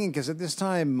different thinking because at this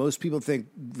time, most people think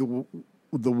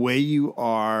the way you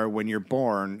are when you're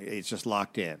born, it's just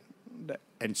locked in.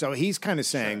 And so he's kind of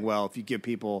saying, well, if you give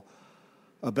people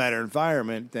a better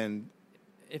environment, then...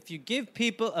 If you give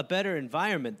people a better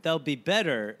environment, they'll be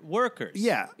better workers.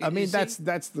 Yeah, I mean, that's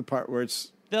the part where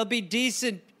it's... They'll be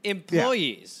decent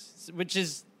employees, which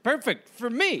is perfect for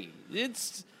me.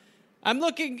 It's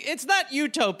not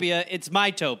utopia, it's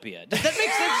mytopia. Does that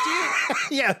make sense to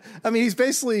you? Yeah, I mean, he's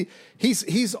basically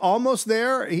he's almost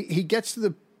there. He gets to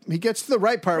the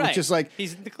right part, which is like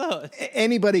he's in the clothes.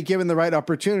 Anybody given the right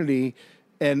opportunity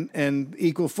and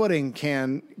equal footing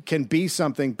can be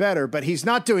something better, but he's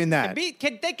not doing that. They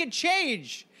can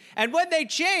change, and when they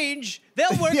change,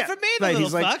 they'll work for me. The little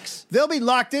fucks. They'll be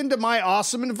locked into my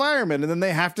awesome environment, and then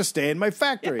they have to stay in my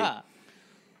factory. Yeah.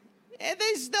 And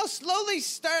they'll slowly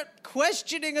start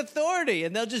questioning authority,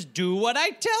 and they'll just do what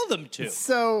I tell them to.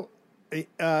 So,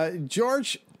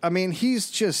 George, I mean,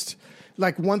 he's just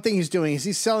like one thing he's doing is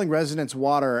he's selling residents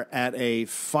water at a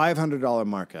 $500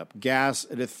 markup, gas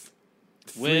at a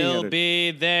We'll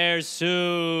be there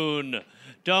soon.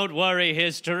 Don't worry,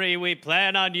 history. We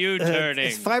plan on you turning.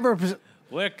 It's 5%.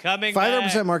 We're coming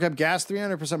 500% back. markup, gas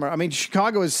 300% markup. I mean,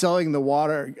 Chicago is selling the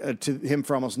water to him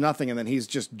for almost nothing, and then he's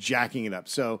just jacking it up.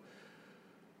 So,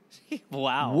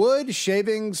 Wow. wood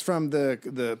shavings from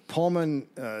the Pullman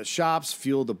shops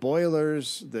fuel the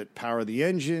boilers that power the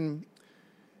engine.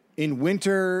 In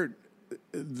winter,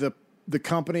 the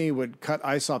company would cut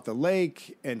ice off the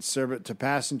lake and serve it to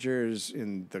passengers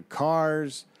in the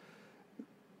cars.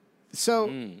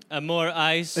 So, More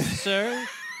ice, sir?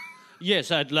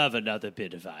 Yes, I'd love another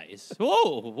bit of ice.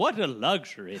 Oh, what a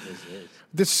luxury this is.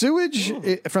 The sewage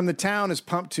from the town is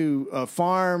pumped to a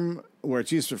farm where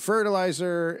it's used for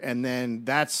fertilizer, and then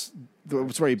that's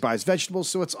where he buys vegetables.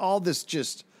 So it's all this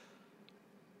just...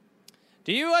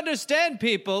 Do you understand,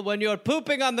 people, when you're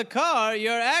pooping on the car,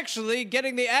 you're actually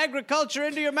getting the agriculture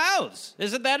into your mouths?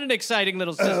 Isn't that an exciting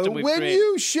little system we've when created?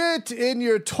 you shit in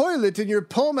your toilet in your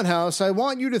Pullman house, I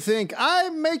want you to think,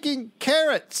 I'm making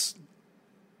carrots.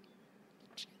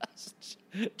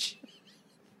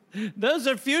 Those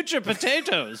are future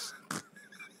potatoes.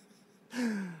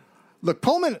 Look,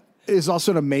 Pullman is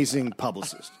also an amazing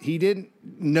publicist. He didn't,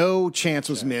 no chance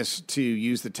was missed to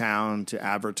use the town to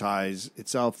advertise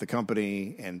itself, the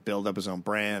company, and build up his own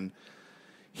brand.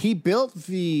 He built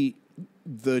the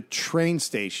train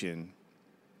station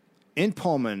in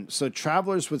Pullman so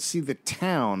travelers would see the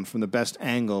town from the best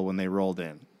angle when they rolled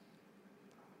in.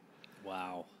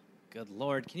 Wow. Good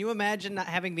Lord. Can you imagine not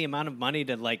having the amount of money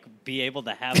to, like, be able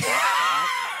to have that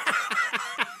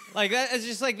thought? Like, that is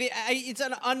just like, it's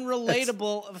an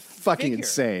unrelatable fucking figure.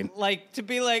 insane. Like, to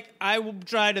be like, I will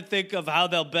try to think of how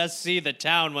they'll best see the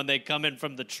town when they come in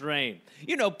from the train.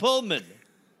 You know, Pullman.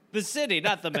 The city,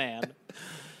 not the man.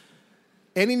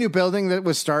 Any new building that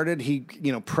was started, he,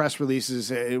 press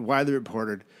releases, widely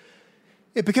reported,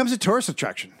 it becomes a tourist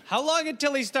attraction. How long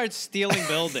until he starts stealing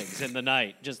buildings in the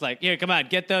night? Just like, here, come on,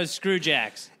 get those screw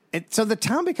jacks. And so the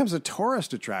town becomes a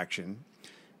tourist attraction.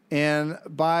 And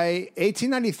by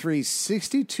 1893,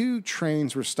 62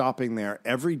 trains were stopping there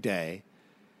every day.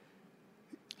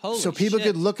 Holy So people shit.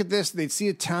 could look at this. They'd see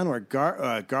a town where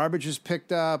garbage is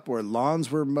picked up, where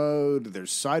lawns were mowed,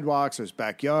 there's sidewalks, there's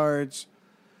backyards.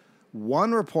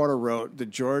 One reporter wrote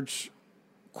that George,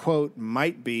 quote,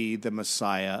 might be the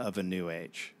messiah of a new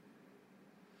age.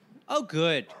 Oh,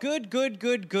 good. Good.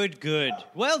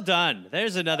 Well done.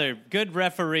 There's another good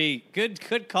referee.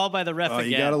 Good call by the ref Oh,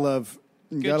 again. you gotta love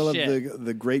shit.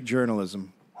 the great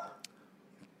journalism.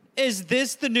 Is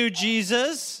this the new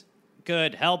Jesus?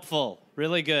 Good. Helpful.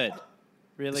 Really good.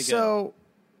 Really good. So,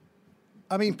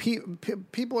 I mean,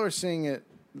 people are seeing it,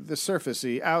 the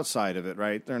surfacey outside of it,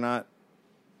 right? They're not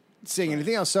seeing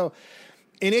anything else. So,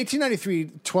 in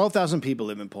 1893, 12,000 people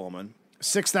live in Pullman.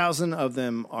 6,000 of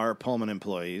them are Pullman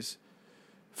employees.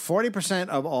 40%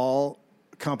 of all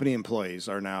company employees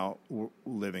are now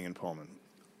living in Pullman.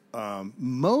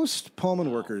 Most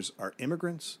Pullman workers are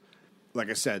immigrants. Like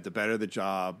I said, the better the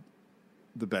job,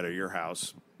 the better your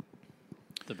house.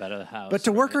 The better the house. But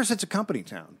to right? workers, it's a company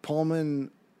town.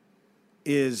 Pullman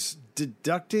is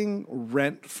deducting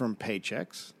rent from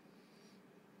paychecks.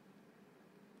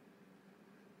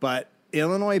 But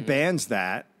Illinois bans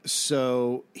that,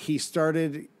 so he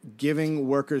started giving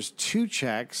workers 2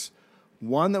 checks,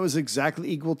 one that was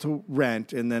exactly equal to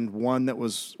rent, and then one that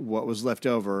was what was left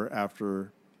over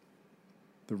after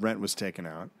the rent was taken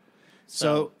out.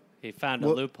 So he found a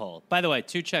loophole. By the way,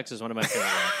 2 checks is one of my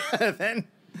favorite.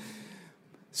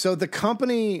 So the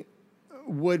company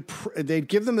would they'd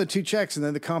give them the 2 checks, and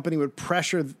then the company would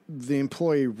pressure the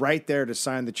employee right there to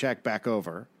sign the check back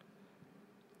over.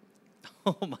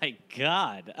 Oh my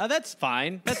God. Oh, that's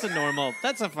fine. That's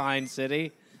a fine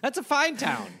city. That's a fine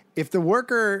town. If the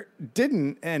worker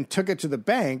didn't and took it to the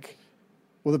bank,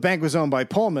 well, the bank was owned by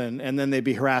Pullman, and then they'd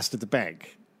be harassed at the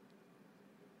bank.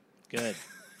 Good.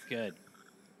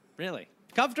 Really.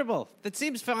 Comfortable. That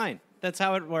seems fine. That's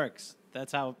how it works.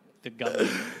 That's how the government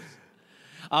works.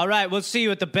 All right, we'll see you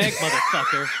at the bank,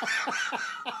 motherfucker.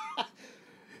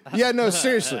 Yeah, no,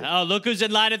 seriously. Oh, look who's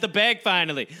in line at the bank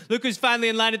finally. Look who's finally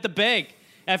in line at the bank.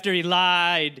 After he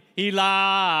lied. He's a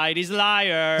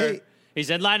liar. Hey, he's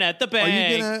in line at the Are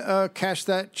bank. you going to cash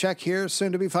that check here,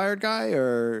 soon to be fired guy,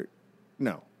 or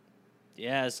no?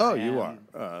 Yes. Oh, I you am.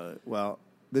 are. Well,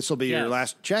 this will be your Yes.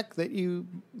 last check that you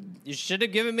You should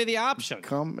have given me the option.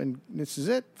 come, and this is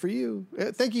it for you.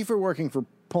 Thank you for working for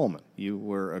Pullman. You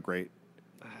were a great...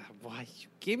 Why? You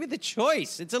gave me the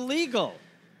choice. It's illegal.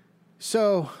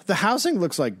 So the housing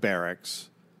looks like barracks.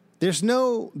 There's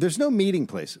no meeting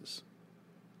places.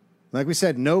 Like we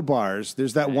said, no bars.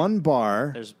 There's that one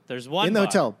bar. There's one in the bar.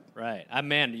 hotel. Right.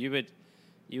 Man, you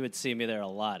would see me there a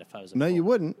lot if I was. No, you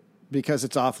wouldn't, because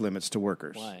it's off limits to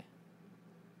workers. Why?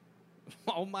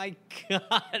 Oh my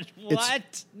God!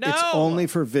 What? No. It's only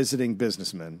for visiting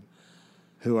businessmen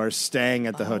who are staying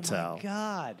at the hotel. Oh my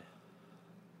God!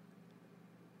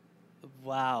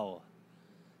 Wow.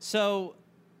 So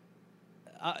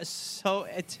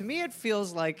to me, it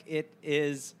feels like it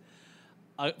is.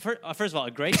 First of all,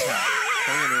 a great town.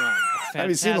 Don't get me wrong. Have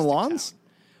you seen the Fantastic lawns? town.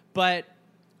 But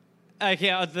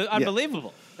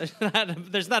unbelievable.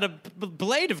 There's not a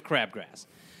blade of crabgrass.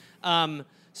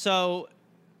 So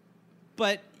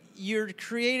but you're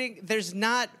creating. There's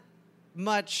not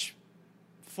much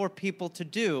for people to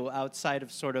do outside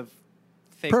of sort of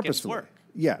think and Purposefully. work.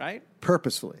 Yeah. Right.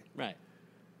 Purposefully. Right.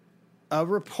 A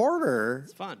reporter.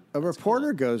 It's fun. A It's reporter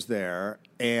cool. goes there,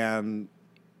 and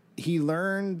he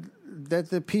learned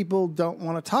that the people don't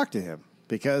want to talk to him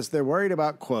because they're worried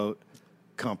about, quote,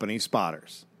 company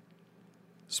spotters.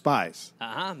 Spies.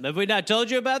 Have we not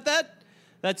told you about that?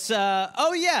 That's,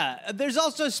 oh yeah, there's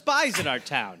also spies in our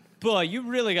town. Boy, you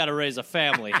really got to raise a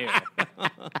family here.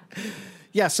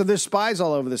 Yeah, so there's spies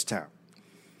all over this town.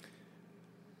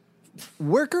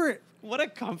 Worker. What a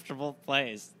comfortable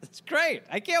place. It's great.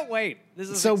 I can't wait. This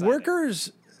is So exciting.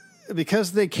 workers,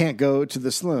 because they can't go to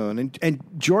the saloon, and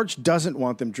George doesn't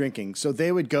want them drinking, so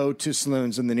they would go to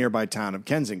saloons in the nearby town of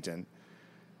Kensington.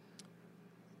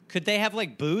 Could they have,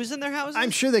 like, booze in their houses?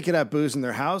 I'm sure they could have booze in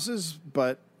their houses,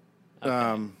 but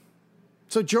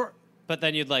so George. But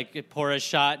then you'd, like, pour a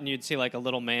shot and you'd see, like, a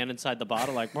little man inside the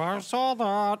bottle, like, I saw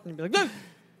that. And you'd be like, no.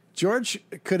 George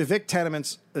could evict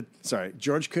tenants.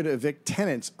 George could evict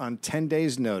tenants on 10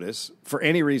 days' notice for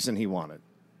any reason he wanted.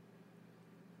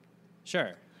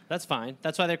 Sure. That's fine.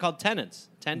 That's why they're called tenants.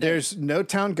 10 days. There's no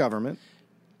town government.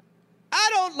 I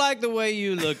don't like the way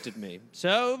you looked at me.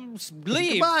 So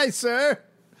leave. Goodbye, sir.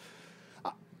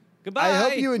 Goodbye. I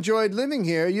hope you enjoyed living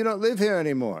here. You don't live here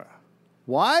anymore.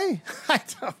 Why?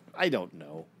 I don't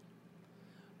know.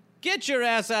 Get your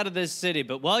ass out of this city,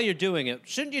 but while you're doing it,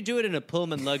 shouldn't you do it in a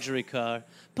Pullman luxury car?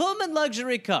 Pullman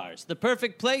luxury cars, the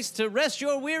perfect place to rest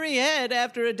your weary head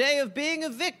after a day of being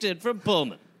evicted from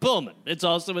Pullman. Pullman, it's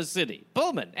also a city.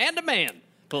 Pullman, and a man.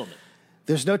 Pullman.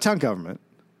 There's no town government.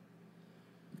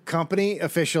 Company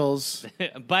officials.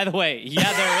 By the way,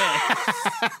 yeah,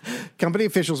 there is. Company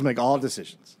officials make all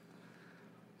decisions.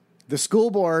 The school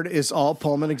board is all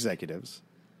Pullman executives.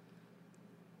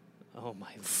 Oh, my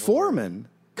Lord.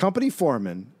 Company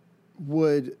foreman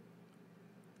would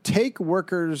take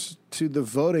workers to the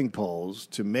voting polls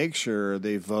to make sure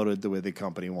they voted the way the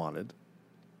company wanted.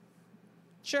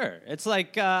 Sure. It's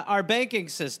like our banking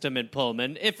system in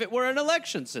Pullman if it were an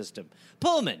election system.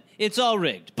 Pullman, it's all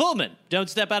rigged. Pullman, don't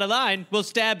step out of line, we'll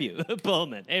stab you.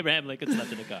 Pullman, Abraham Lincoln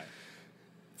slept in a car.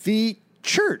 The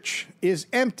church is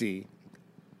empty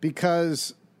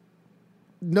because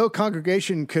no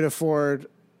congregation could afford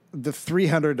the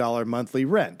 $300 monthly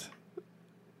rent.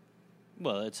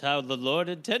 Well, it's how the Lord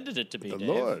intended it to be, Dave. The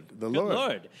Good Lord.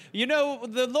 Lord. You know,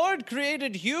 the Lord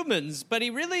created humans, but he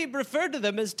really referred to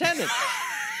them as tenants.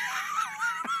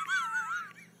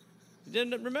 You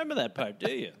didn't remember that part,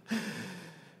 do you?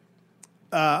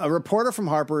 A reporter from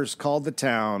Harper's called the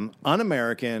town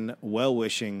un-American,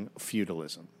 well-wishing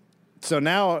feudalism. So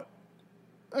now,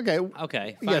 okay,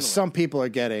 Okay, yes, finally. some people are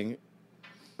getting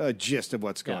a gist of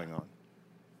what's going on.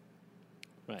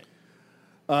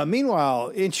 Right. Meanwhile,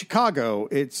 in Chicago,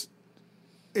 it's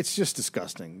just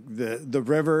disgusting. The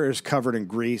river is covered in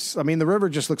grease. I mean, the river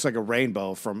just looks like a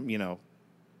rainbow from, you know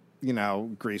how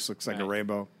grease looks like a Right.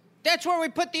 rainbow. That's where we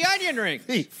put the onion rings.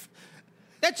 Thief.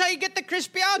 That's how you get the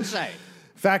crispy outside.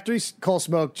 Factory coal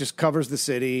smoke just covers the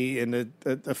city in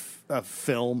a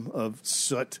film of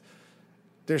soot.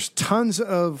 There's tons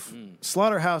of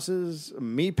slaughterhouses,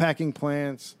 meatpacking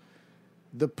plants.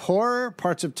 The poorer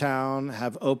parts of town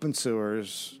have open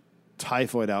sewers,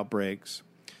 typhoid outbreaks.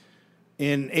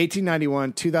 In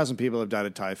 1891, 2,000 people have died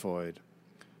of typhoid.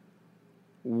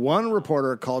 One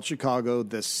reporter called Chicago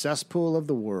the cesspool of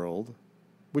the world,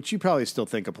 which you probably still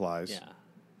think applies. Yeah.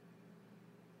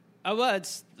 Oh, well,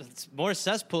 it's more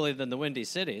cesspooly than the Windy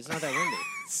City. It's not that windy.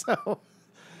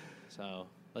 So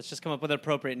let's just come up with an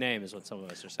appropriate name, is what some of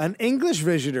us are saying.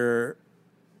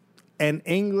 An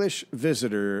English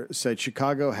visitor said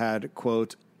Chicago had,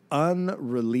 quote,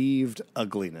 unrelieved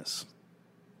ugliness.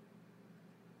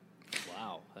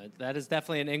 Wow. That is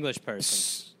definitely an English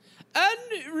person.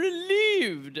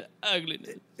 Unrelieved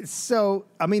ugliness. So,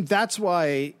 I mean, that's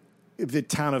why the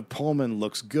town of Pullman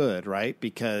looks good, right?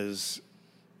 Because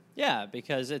Yeah,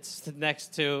 because it's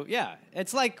next to, yeah.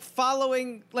 It's like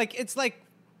following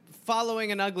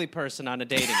an ugly person on a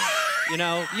dating app. You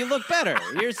know, you look better.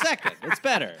 You're second. It's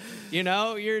better. You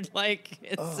know, you're like,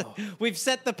 we've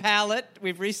set the palette.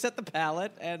 We've reset the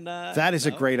palette. And that is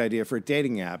a great idea for a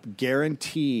dating app.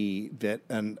 Guarantee that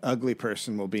an ugly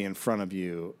person will be in front of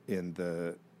you in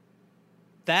the...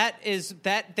 That is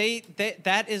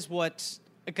what...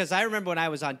 Because I remember when I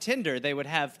was on Tinder, they would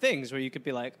have things where you could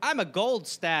be like, I'm a gold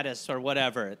status or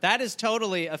whatever. That is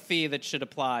totally a fee that should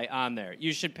apply on there.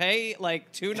 You should pay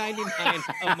like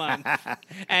 $2.99 a month.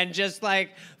 And just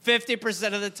like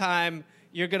 50% of the time,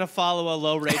 you're going to follow a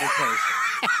low-rated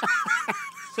person.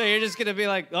 So you're just going to be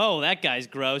like, oh, that guy's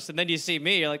gross. And then you see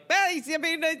me, you're like, well, I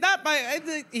mean, not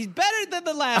my. He's better than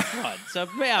the last one. So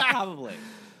yeah, probably.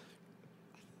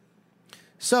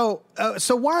 So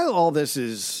while all this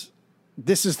is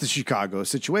the Chicago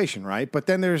situation, right? But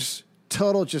then there's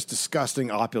total just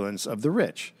disgusting opulence of the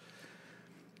rich.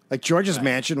 Like George's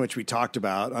mansion, which we talked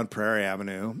about on Prairie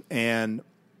Avenue. And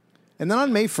then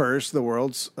on May 1st, the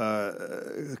world's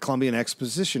Columbian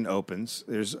Exposition opens.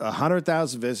 There's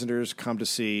 100,000 visitors come to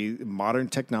see modern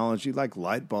technology like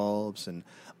light bulbs and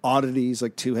oddities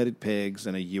like two-headed pigs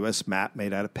and a U.S. map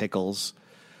made out of pickles.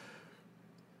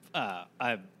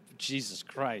 Jesus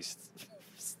Christ.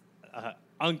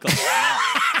 Uncle. What just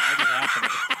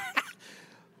happened?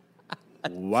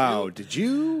 Wow, did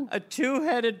you? A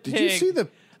two-headed pig. Did you see the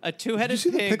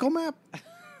pig. pickle map?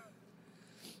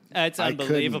 It's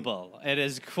unbelievable. It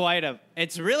is quite a.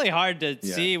 It's really hard to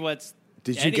see what's.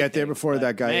 Did you get there before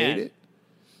that guy ate it?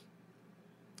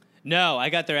 No, I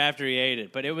got there after he ate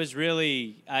it, but it was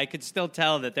really. I could still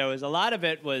tell that there was a lot of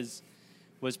it was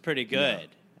pretty good.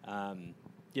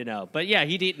 Yeah. But yeah,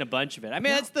 he'd eaten a bunch of it. I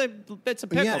mean, it's a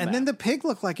pickle. Yeah, and map. then the pig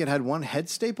looked like it had one head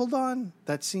stapled on.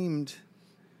 That seemed.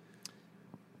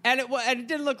 And it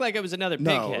didn't look like it was another pig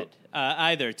head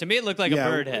either. To me, it looked like a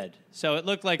bird head. So it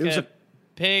looked like a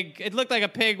pig. It looked like a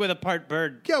pig with a part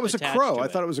bird. Yeah, it was a crow. I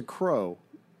thought it was a crow.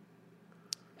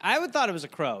 I would thought it was a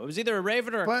crow. It was either a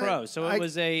raven or a crow. So it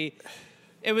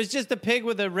was just a pig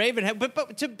with a raven head.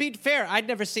 But to be fair, I'd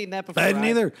never seen that before. I didn't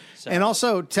either. So. And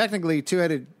also, technically,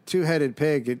 two-headed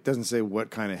pig. It doesn't say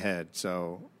what kind of head.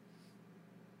 So.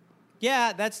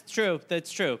 Yeah, that's true.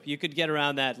 That's true. You could get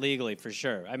around that legally for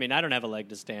sure. I mean, I don't have a leg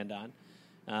to stand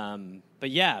on.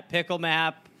 But yeah, pickle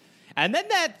map. And then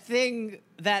that thing,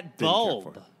 that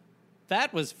bulb,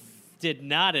 that did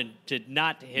not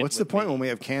hit. What's the point when we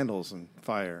have candles and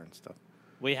fire and stuff?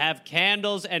 We have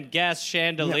candles and gas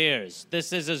chandeliers. Yeah.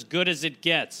 This is as good as it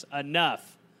gets.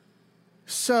 Enough.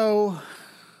 So,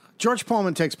 George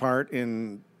Pullman takes part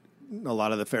in a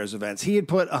lot of the fair's events. He had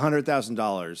put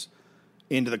 $100,000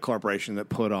 into the corporation that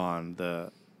put on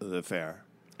the fair.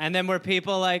 And then were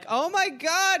people like, oh, my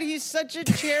God, he's such a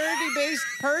charity-based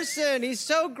person. He's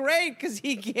so great because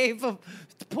he gave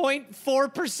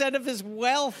 0.4% of his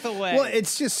wealth away. Well,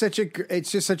 it's just such a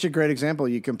great example.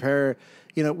 You compare,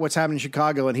 what's happening in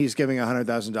Chicago, and he's giving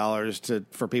 $100,000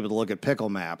 for people to look at pickle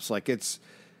maps. Like it's,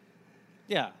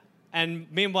 yeah. And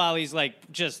meanwhile, he's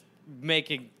like just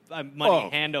making money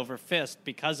hand over fist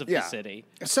because of the city.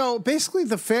 So basically,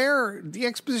 the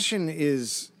exposition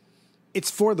it's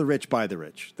for the rich by the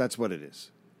rich. That's what it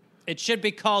is. It should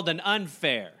be called an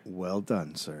unfair. Well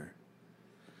done, sir.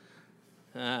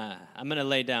 I'm going to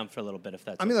lay down for a little bit if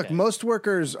that's okay. Look, most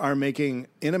workers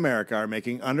in America are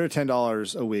making under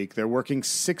 $10 a week. They're working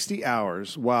 60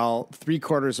 hours while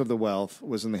 3/4 of the wealth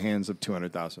was in the hands of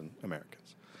 200,000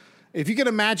 Americans. If you can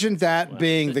imagine that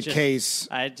being the case.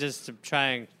 I just am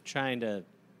trying to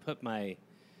put my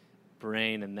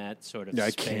brain in that sort of space.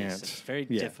 I can't. It's very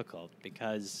difficult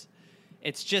because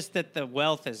it's just that the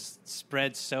wealth is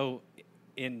spread so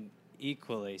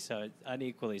unequally, so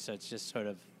it's just sort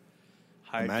of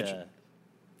hard to.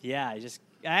 Yeah,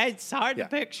 it's hard to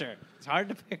picture. It's hard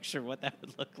to picture what that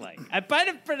would look like. I bet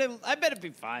it'd be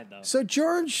fine though. So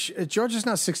George is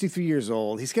now 63 years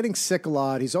old. He's getting sick a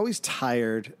lot. He's always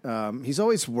tired. He's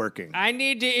always working. I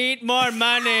need to eat more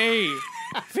money.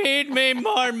 Feed me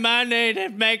more money to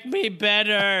make me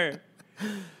better.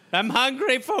 I'm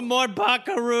hungry for more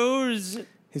buckaroos.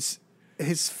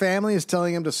 His family is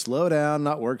telling him to slow down,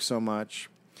 not work so much.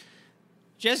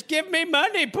 Just give me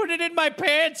money. Put it in my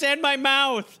pants and my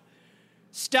mouth.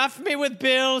 Stuff me with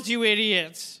bills, you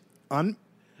idiots. I'm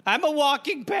a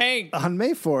walking bank. On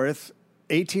May 4th,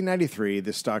 1893,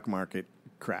 the stock market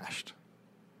crashed.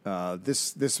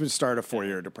 This would start a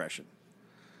 4-year depression.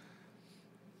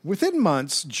 Within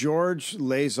months, George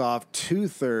lays off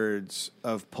 2/3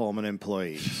 of Pullman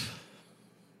employees.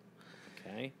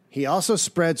 Okay. He also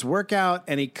spreads work out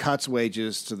and he cuts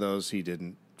wages to those he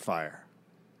didn't fire.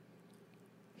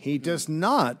 He does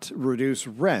not reduce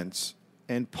rents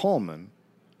in Pullman.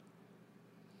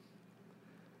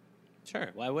 Sure,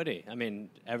 why would he? I mean,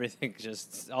 everything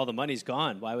all the money's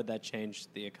gone. Why would that change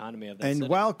the economy of that And city?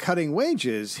 while cutting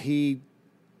wages, he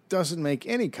doesn't make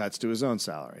any cuts to his own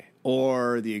salary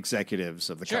or the executives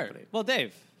of the company. Well,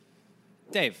 Dave,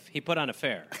 he put on a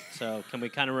fair. So can we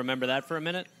kind of remember that for a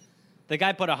minute? The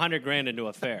guy put $100,000 into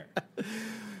a fair.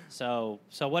 So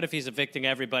what if he's evicting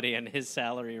everybody and his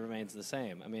salary remains the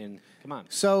same? I mean, come on.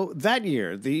 So that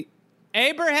year,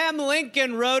 Abraham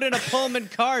Lincoln rode in a Pullman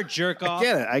car, jerk off.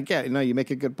 I get it. No, you make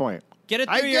a good point. Get it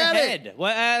through your head.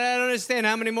 Well, I don't understand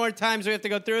how many more times we have to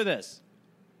go through this.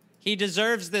 He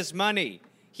deserves this money.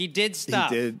 He did stuff.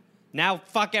 He did. Now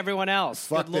fuck everyone else.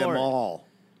 Fuck Good them Lord. all.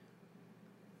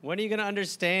 When are you going to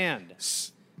understand?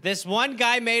 This one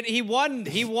guy he won.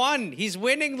 He's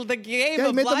winning the game Yeah, he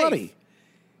of made life. the money.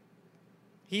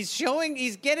 He's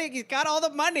got all the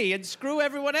money and screw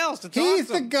everyone else. It's He's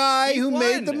awesome. the guy He who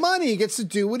made the won. money. He gets to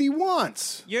do what he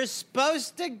wants. You're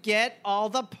supposed to get all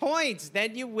the points.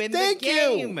 Then you win Thank the you.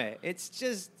 game. It's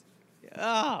just,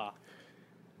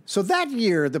 So that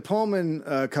year, the Pullman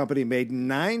company made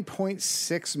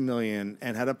 $9.6 million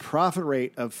and had a profit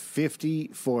rate of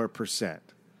 54%.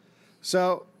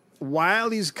 So while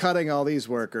he's cutting all these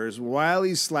workers, while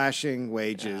he's slashing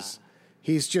wages,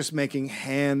 he's just making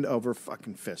hand over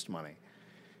fucking fist money.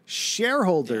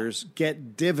 Shareholders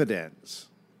get dividends.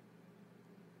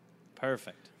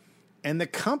 Perfect. And the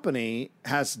company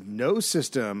has no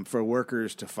system for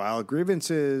workers to file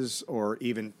grievances or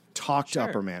even talk to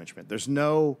upper management. There's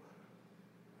no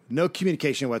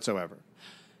communication whatsoever.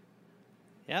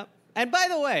 Yep. And by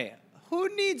the way, who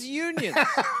needs unions?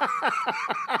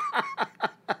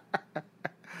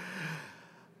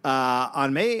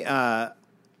 On May,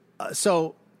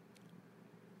 so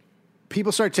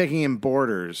people start taking in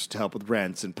boarders to help with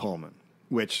rents in Pullman,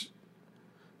 which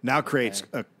now creates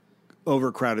a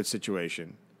overcrowded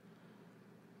situation.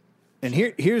 And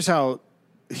here's how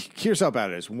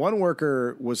bad it is. One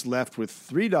worker was left with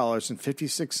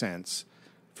 $3.56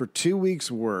 for 2 weeks'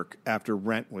 work after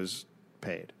rent was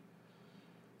paid.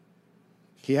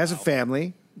 He has a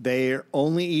family. They're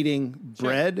only eating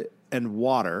bread and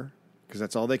water because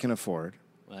that's all they can afford.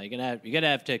 Well, you're gonna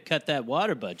have to cut that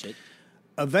water budget.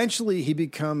 Eventually, he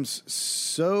becomes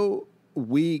so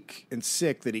weak and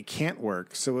sick that he can't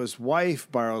work. So his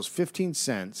wife borrows 15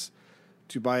 cents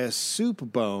to buy a soup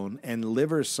bone and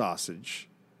liver sausage.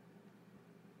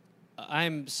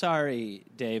 I'm sorry,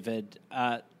 David.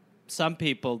 Some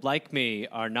people, like me,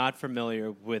 are not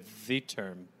familiar with the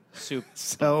term soup.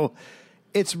 So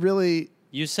it's really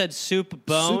You said soup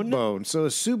bone? soup bone. So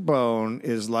a soup bone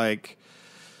is like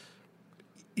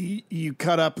you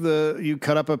cut up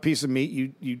a piece of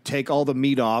meat. You take all the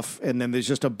meat off, and then there's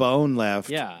just a bone left.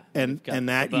 Yeah. and you've got and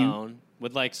that the bone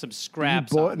with like some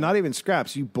scraps. on it. not even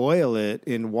scraps. You boil it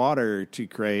in water to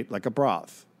create like a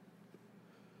broth.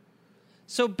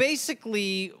 So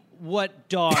basically, what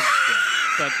dogs do,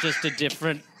 but just a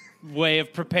different way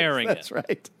of preparing That's it.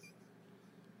 right.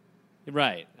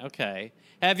 Right. Okay.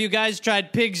 Have you guys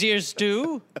tried pig's ear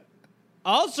stew?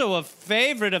 Also a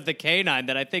favorite of the canine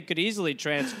that I think could easily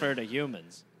transfer to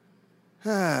humans.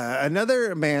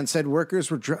 Another man said workers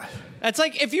were That's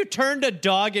like if you turned a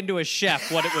dog into a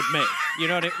chef, what it would make. You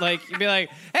know what it like? You'd be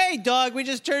like, "Hey, dog, we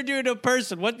just turned you into a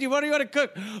person. What do you want to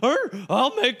cook?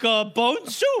 I'll make a bone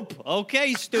soup."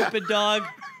 Okay, stupid dog.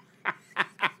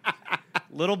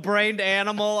 Little brained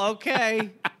animal. Okay.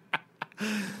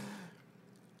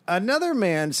 Another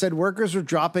man said workers were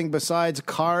dropping besides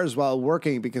cars while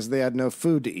working because they had no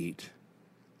food to eat.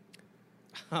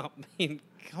 I mean,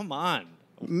 come on.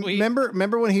 Remember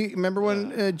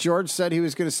when George said he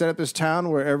was going to set up this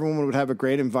town where everyone would have a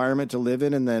great environment to live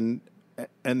in, and then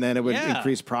it would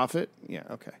increase profit. Yeah,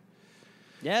 okay.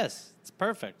 Yes, it's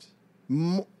perfect.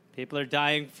 People are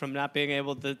dying from not being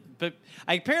able to. But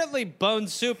apparently, bone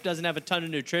soup doesn't have a ton of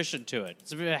nutrition to it.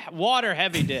 It's a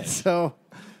water-heavy dish. So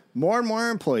more and more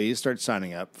employees start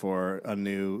signing up for a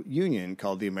new union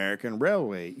called the American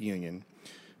Railway Union.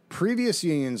 Previous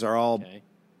unions are all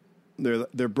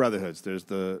they're brotherhoods. There's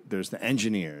the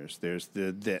engineers. There's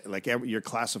the like you're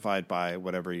classified by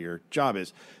whatever your job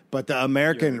is. But the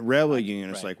American Railway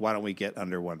Union is like, why don't we get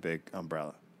under one big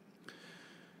umbrella?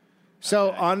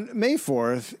 So on May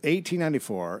 4th,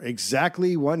 1894,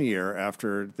 exactly 1 year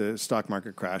after the stock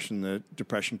market crash and the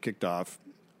Depression kicked off,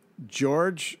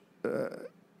 George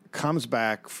comes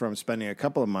back from spending a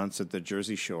couple of months at the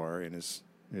Jersey Shore in his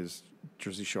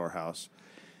Jersey Shore house,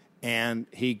 and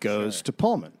he goes to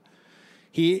Pullman.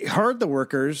 He heard the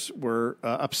workers were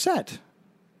upset.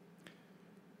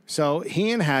 So he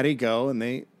and Hattie go, and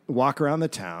they walk around the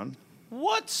town.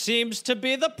 What seems to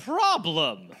be the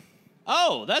problem?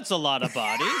 Oh, that's a lot of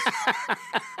bodies.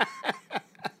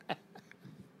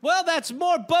 Well, that's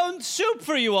more bone soup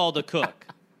for you all to cook.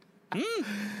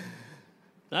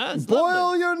 That's Boil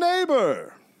lovely. your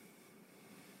neighbor.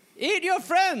 Eat your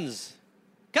friends.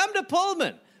 Come to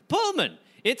Pullman. Pullman,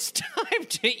 it's time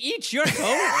to eat your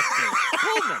coworkers.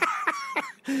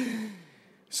 Pullman.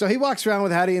 So he walks around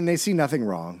with Hattie, and they see nothing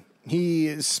wrong.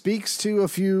 He speaks to a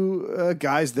few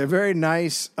guys. They're very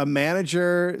nice. A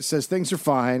manager says things are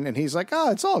fine, and he's like, "Oh,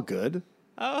 it's all good."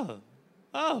 Oh,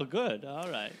 good. All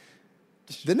right.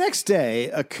 The next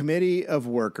day, a committee of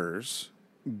workers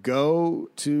go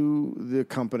to the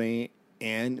company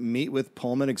and meet with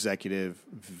Pullman executive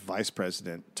vice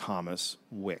president Thomas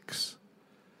Wicks.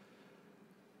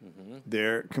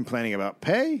 They're complaining about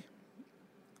pay.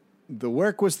 The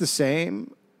work was the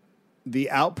same. The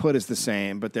output is the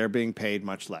same, but they're being paid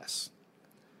much less.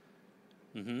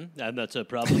 And that's a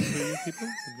problem for you people?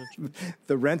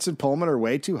 The rents in Pullman are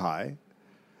way too high.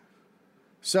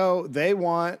 So they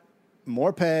want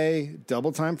more pay,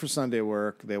 double time for Sunday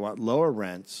work. They want lower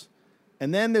rents.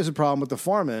 And then there's a problem with the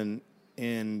foremen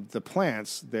in the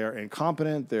plants. They're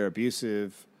incompetent. They're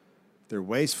abusive. They're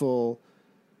wasteful.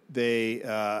 They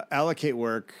allocate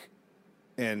work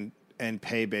and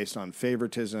pay based on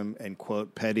favoritism and,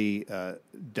 quote, petty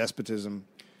despotism.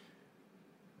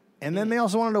 And then they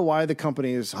also want to know why the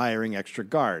company is hiring extra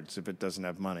guards if it doesn't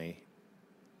have money.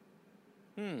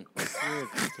 It's weird.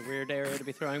 It's a weird area to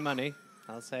be throwing money.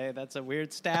 I'll say that's a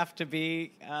weird staff to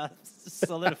be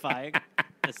solidifying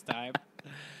this time.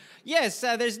 Yes,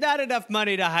 there's not enough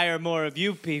money to hire more of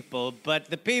you people,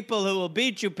 but the people who will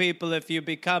beat you people if you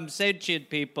become sentient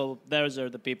people, those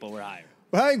are the people we're hiring.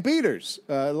 We're hiring beaters.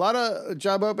 A lot of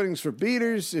job openings for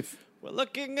beaters. We're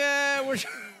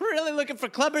really looking for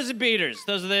clubbers and beaters.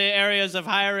 Those are the areas of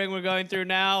hiring we're going through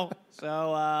now.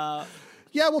 So,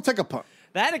 Yeah, we'll take a punch.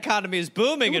 that economy is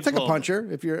booming. We'll take a puncher.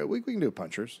 We can do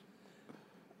punchers.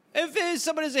 If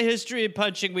someone has a history of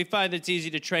punching, we find it's easy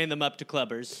to train them up to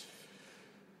clubbers.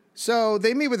 So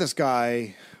they meet with this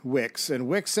guy, Wicks, and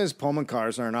Wicks says Pullman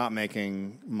cars are not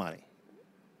making money.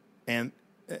 And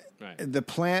the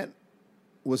plant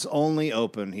was only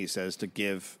open, he says, to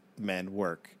give men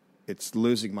work. It's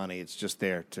losing money. It's just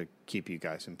there to keep you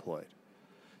guys employed.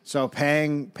 So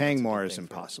paying more is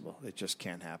impossible. It just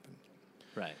can't happen.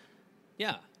 Right.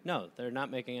 Yeah. No, they're not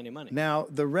making any money. Now,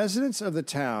 the residents of the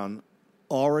town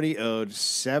already owed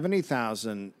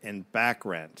 $70,000 in back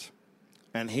rent.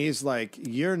 And he's like,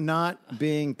 you're not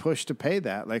being pushed to pay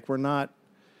that. Like, we're not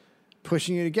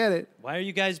pushing you to get it. Why are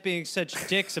you guys being such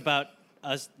dicks about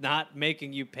us not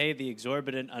making you pay the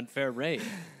exorbitant, unfair rate?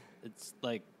 It's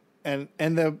like... And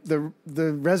the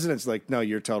residents like, no,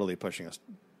 you're totally pushing us.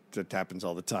 That happens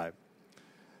all the time.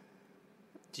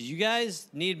 Do you guys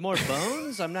need more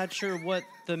bones? I'm not sure what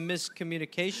the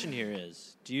miscommunication here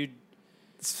is. Do you...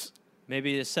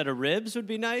 Maybe a set of ribs would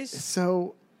be nice?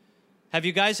 So... Have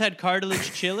you guys had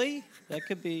cartilage chili? That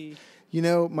could be... You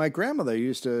know, my grandmother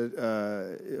used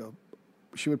to...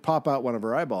 she would pop out one of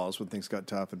her eyeballs when things got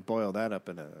tough and boil that up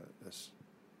in a...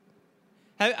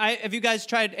 Have you guys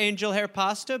tried angel hair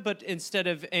pasta, but instead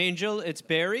of angel, it's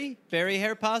berry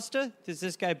hair pasta? There's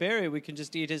this guy Barry. We can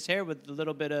just eat his hair with a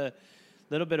little bit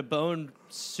of bone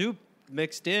soup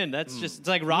mixed in. That's just it's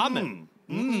like ramen.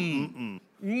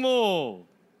 Oh.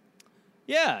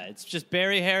 Yeah, it's just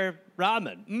berry hair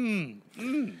ramen.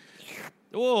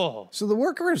 Oh. So the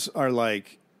workers are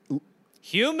like...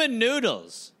 Human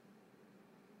noodles.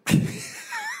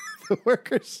 The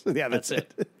workers... Yeah, that's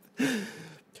it.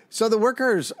 So the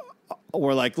workers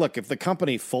were like, look, if the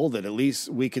company folded, at least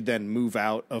we could then move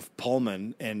out of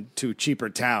Pullman and to cheaper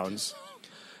towns.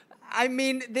 I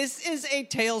mean, this is a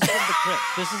Tales from the Crypt.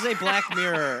 This is a Black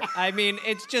Mirror. I mean,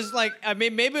 it's just like,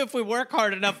 maybe if we work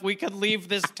hard enough, we could leave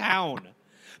this town.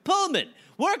 Pullman,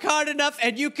 work hard enough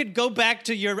and you could go back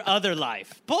to your other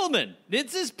life. Pullman,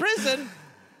 it's his prison.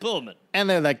 Pullman. And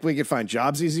they're like, we could find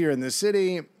jobs easier in this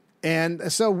city. And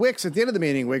so Wicks, at the end of the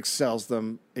meeting, Wicks tells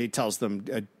them,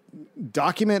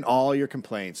 document all your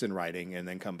complaints in writing and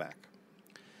then come back.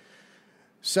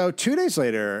 So 2 days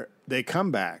later, they come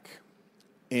back,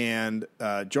 and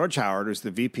George Howard, who's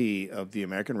the VP of the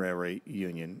American Railway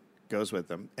Union, goes with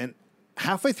them. And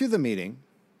halfway through the meeting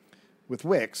with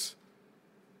Wicks,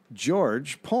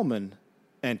 George Pullman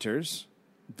enters,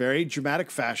 very dramatic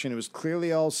fashion. It was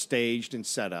clearly all staged and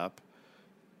set up,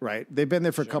 right? They've been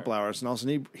there for a couple hours, and all of a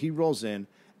sudden he rolls in,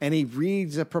 and he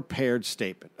reads a prepared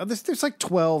statement. There's like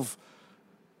 12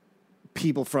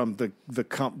 people from the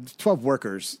 12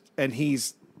 workers, and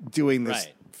he's doing this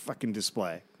fucking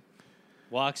display.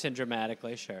 Walks in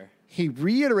dramatically, sure. He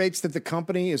reiterates that the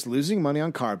company is losing money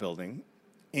on car building,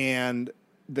 and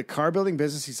the car building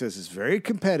business, he says, is very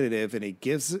competitive, and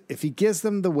if he gives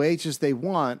them the wages they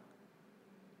want,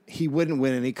 he wouldn't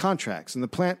win any contracts, and the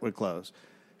plant would close.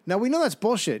 Now, we know that's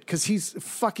bullshit because he's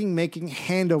fucking making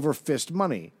hand over fist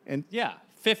money. And yeah,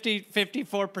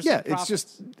 54% Yeah, profits. it's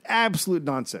just absolute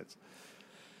nonsense.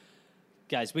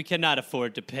 Guys, we cannot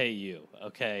afford to pay you,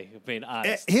 okay? Being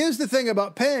honest. Here's the thing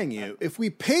about paying you. If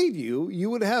we paid you, you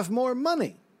would have more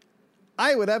money.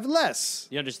 I would have less.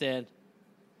 You understand?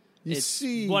 You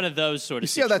see, one of those sort of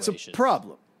situations. How that's a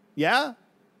problem. Yeah?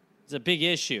 It's a big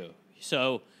issue.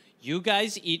 So you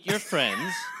guys eat your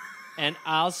friends, and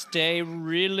I'll stay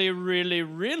really, really,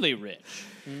 really rich.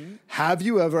 Have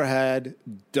you ever had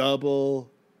double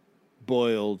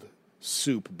boiled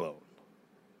soup bone?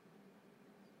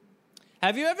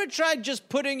 Have you ever tried just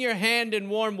putting your hand in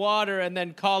warm water and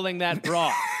then calling that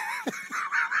broth?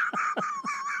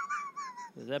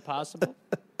 Is that possible?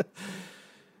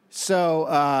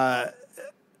 So,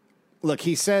 look,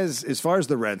 he says, as far as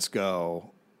the rents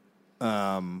go,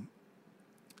 at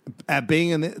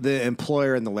being the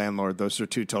employer and the landlord, those are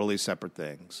two totally separate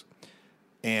things.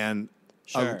 And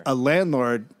Sure. a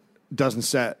landlord doesn't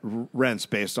set rents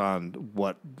based on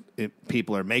what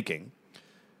people are making.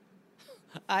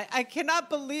 I cannot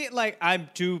believe, like, I'm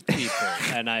two people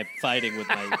and I'm fighting with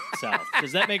myself.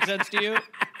 Does that make sense to you?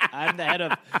 I'm the head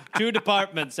of two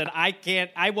departments and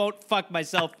I won't fuck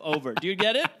myself over. Do you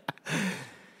get it?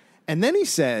 And then he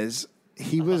says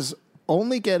he was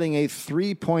only getting a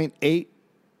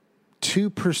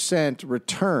 3.82%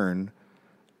 return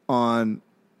on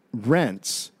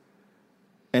rents,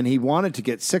 and he wanted to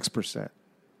get 6%.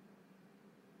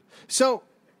 So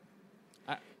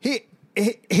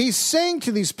he's saying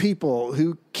to these people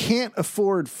who can't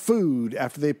afford food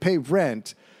after they pay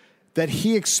rent that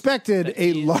he expected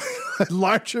a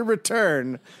larger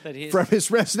return from his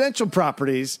residential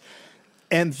properties,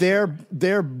 and their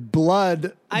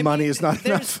blood money is not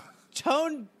enough.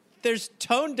 There's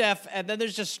tone deaf, and then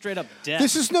there's just straight up deaf.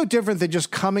 This is no different than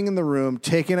just coming in the room,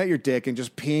 taking out your dick, and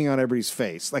just peeing on everybody's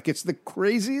face. Like, it's the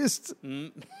craziest.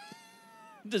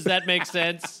 Does that make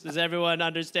sense? Does everyone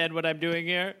understand what I'm doing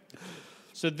here?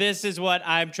 So this is what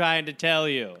I'm trying to tell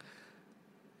you.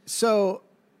 So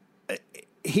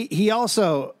he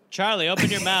also... Charlie, open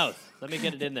your mouth. Let me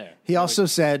get it in there. He also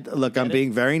said, look, I'm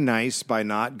being very nice by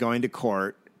not going to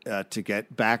court to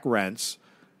get back rents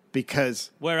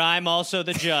because... Where I'm also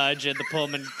the judge at the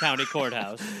Pullman County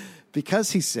Courthouse.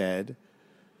 Because he said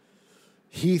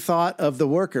he thought of the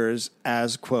workers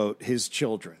as, quote, his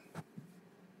children.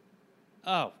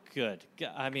 Oh, good.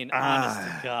 I mean, honest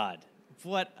to God.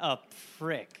 What a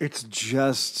prick. It's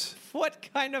just... What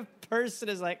kind of person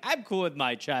is like, I'm cool with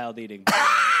my child eating?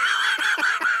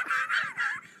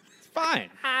 It's fine.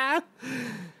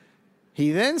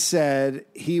 He then said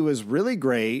he was really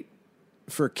great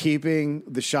for keeping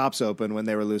the shops open when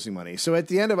they were losing money. So at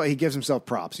the end of it, he gives himself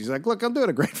props. He's like, look, I'm doing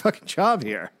a great fucking job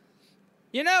here.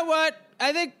 You know what?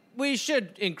 I think we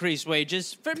should increase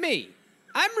wages for me.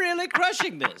 I'm really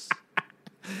crushing this.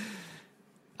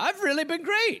 I've really been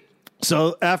great.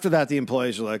 So after that, the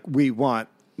employees are like, we want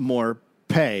more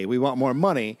pay. We want more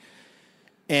money.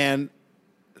 And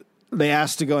they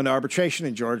asked to go into arbitration,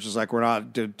 and George was like, we're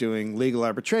not doing legal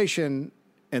arbitration.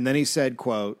 And then he said,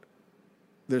 quote,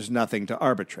 there's nothing to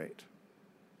arbitrate.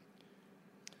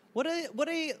 What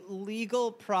a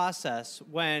legal process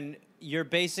when you're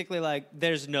basically like,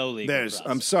 there's no legal process.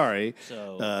 I'm sorry.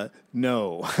 So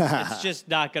no. it's just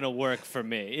not going to work for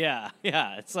me. Yeah.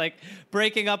 It's like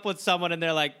breaking up with someone and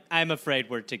they're like, I'm afraid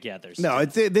we're together. No,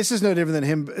 this is no different than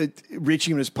him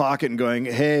reaching in his pocket and going,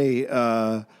 hey,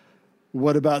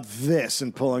 what about this?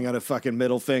 And pulling out a fucking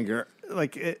middle finger.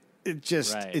 Like, it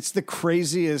just, Right. It's the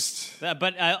craziest.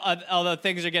 But although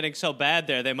things are getting so bad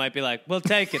there, they might be like, we'll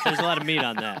take it. There's a lot of meat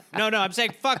on that. No, I'm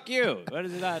saying fuck you. What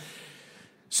is it not?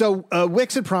 So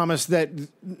Wicks had promised that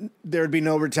there would be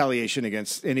no retaliation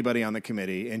against anybody on the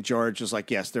committee, and George was like,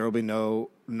 yes, there will be no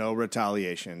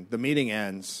retaliation. The meeting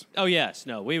ends. Oh, yes.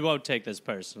 No, we won't take this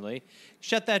personally.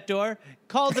 Shut that door.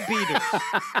 Call the beaters.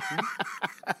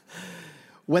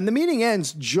 When the meeting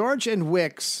ends, George and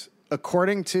Wicks,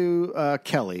 according to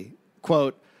Kelly,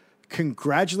 quote,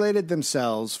 congratulated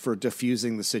themselves for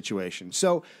diffusing the situation.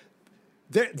 So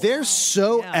they're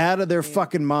so out of their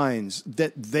fucking minds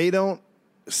that they don't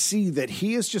see that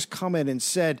he has just come in and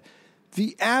said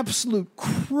the absolute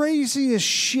craziest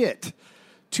shit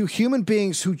to human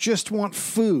beings who just want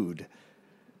food.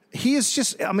 He is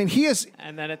just, I mean, he is.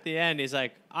 And then at the end, he's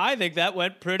like, I think that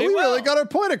went pretty We well. really got our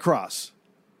point across.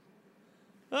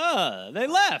 They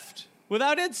left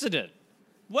without incident.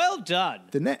 Well done.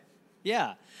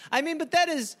 Yeah. I mean, but that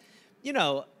is,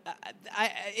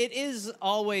 it is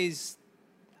always,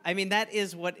 I mean, that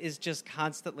is what is just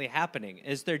constantly happening,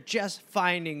 is they're just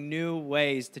finding new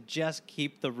ways to just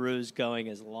keep the ruse going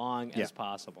as long as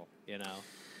possible,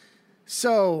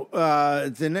 So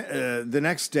the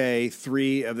next day,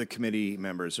 3 of the committee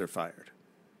members are fired.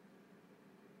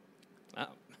 Oh,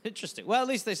 interesting. Well, at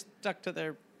least they stuck to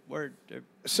their word.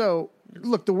 So,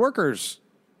 look, the workers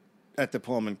at the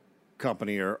Pullman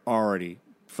company are already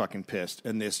fucking pissed,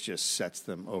 and this just sets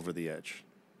them over the edge.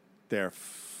 They're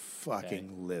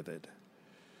fucking livid.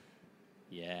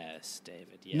 Yes,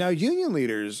 David. Yes. Now, union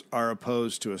leaders are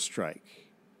opposed to a strike,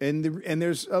 And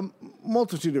there's a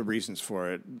multitude of reasons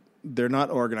for it. They're not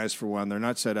organized, for one. They're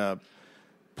not set up.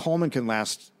 Pullman can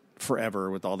last forever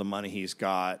with all the money he's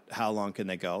got. How long can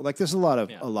they go? Like, there's a lot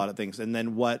of things. And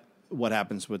then what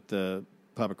happens with the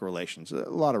public relations? A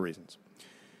lot of reasons.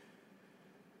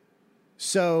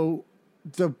 So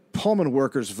the Pullman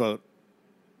workers vote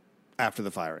after the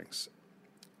firings.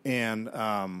 And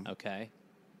Okay.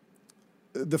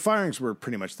 the firings were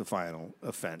pretty much the final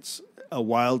offense. A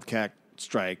wildcat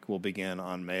strike will begin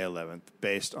on May 11th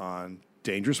based on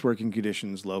dangerous working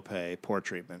conditions, low pay, poor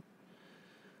treatment.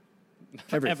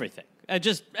 Everything.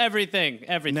 Just everything.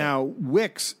 Now,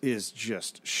 Wicks is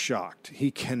just shocked.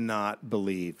 He cannot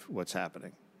believe what's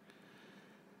happening.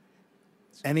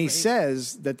 And he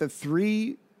says that the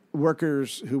 3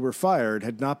 workers who were fired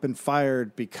had not been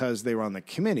fired because they were on the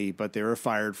committee, but they were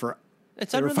fired for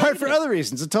other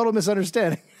reasons. A total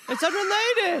misunderstanding. It's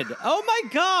unrelated. Oh, my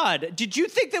God. Did you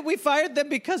think that we fired them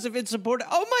because of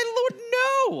insubordination? Oh, my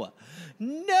Lord,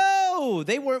 no. No.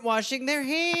 They weren't washing their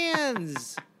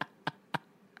hands.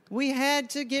 We had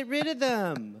to get rid of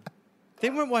them. They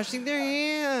weren't washing their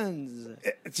hands.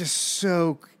 It's just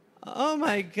so... Oh,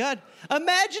 my God.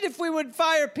 Imagine if we would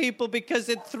fire people because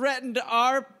it threatened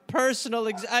our personal...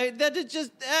 that is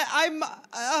just...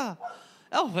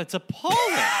 it's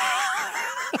appalling.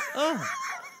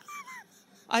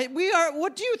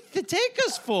 What do you take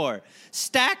us for?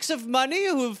 Stacks of money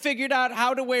who have figured out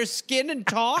how to wear skin and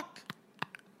talk?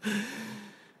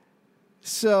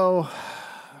 So,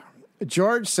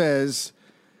 George says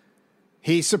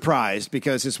he's surprised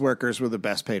because his workers were the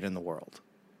best paid in the world.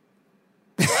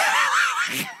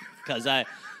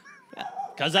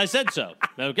 Because I said so.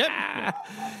 Okay.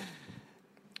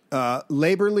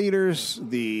 Labor leaders,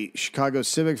 the Chicago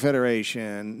Civic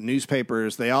Federation,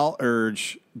 newspapers, they all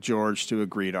urge George to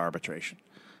agree to arbitration.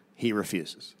 He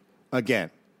refuses. Again,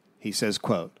 he says,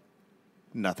 quote,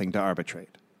 nothing to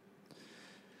arbitrate.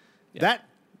 Yeah.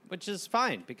 Which is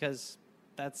fine because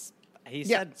he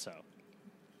said so.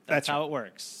 That's how it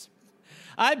works.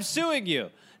 I'm suing you.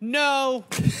 No.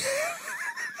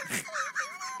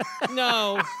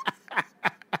 No.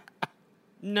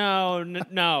 No.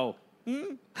 No.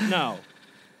 No.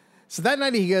 So that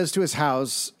night he goes to his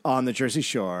house on the Jersey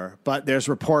Shore, but there's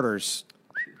reporters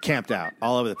camped out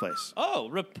all over the place. Oh,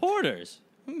 reporters.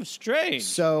 Strange.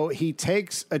 So he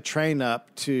takes a train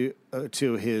up to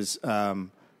his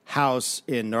house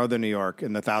in northern New York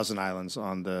in the Thousand Islands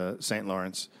on the St.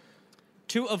 Lawrence.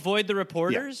 To avoid the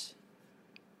reporters?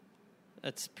 Yeah.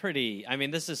 That's pretty... I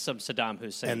mean, this is some Saddam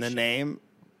Hussein And the shit. name,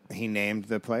 he named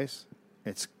the place.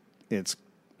 It's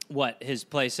What, his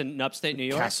place in upstate New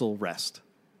York? Castle Rest.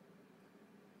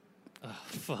 Oh,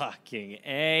 fucking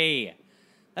A.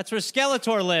 That's where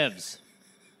Skeletor lives.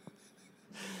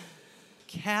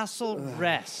 Castle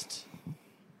Rest.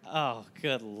 Oh,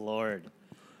 good Lord.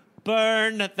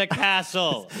 Burn the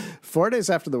castle. 4 days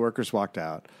after the workers walked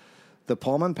out, the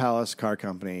Pullman Palace Car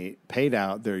Company paid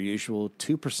out their usual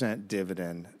 2%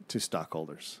 dividend to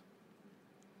stockholders.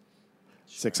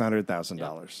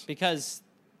 $600,000. Because,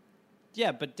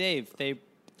 yeah, but Dave,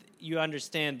 you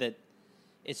understand that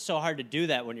it's so hard to do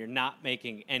that when you're not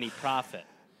making any profit.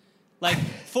 Like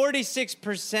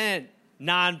 46%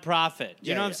 non-profit.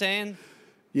 You know what I'm saying?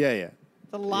 Yeah. It's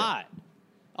a lot.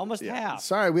 Almost half.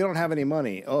 Sorry, we don't have any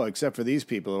money. Oh, except for these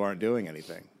people who aren't doing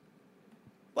anything.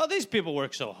 Well, these people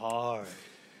work so hard.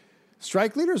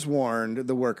 Strike leaders warned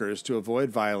the workers to avoid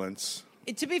violence.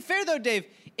 To be fair, though, Dave,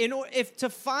 if to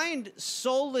find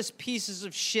soulless pieces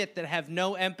of shit that have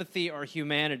no empathy or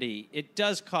humanity, it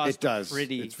does cost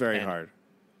pretty It's very penny. hard.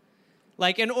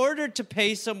 Like, in order to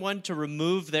pay someone to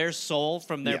remove their soul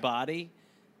from their body,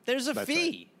 there's a fee.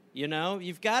 Right. You know,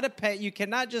 you've got to pay. You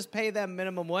cannot just pay them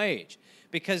minimum wage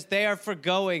because they are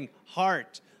forgoing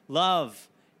heart, love,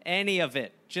 any of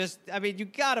it. You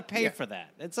got to pay for that.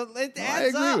 It adds I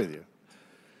agree up. with you.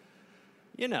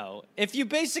 You know, if you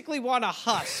basically want a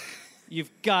husk,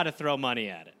 you've got to throw money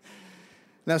at it.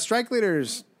 Now, strike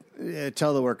leaders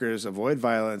tell the workers avoid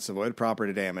violence, avoid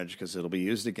property damage because it'll be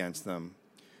used against them.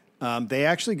 They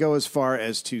actually go as far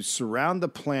as to surround the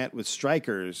plant with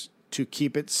strikers to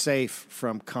keep it safe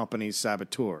from company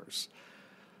saboteurs.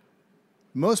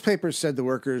 Most papers said the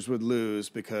workers would lose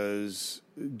because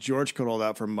George could hold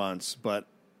out for months, but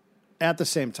at the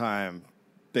same time,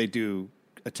 they do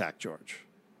attack George.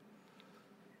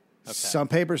 Okay. Some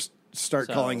papers start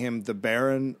calling him the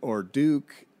Baron or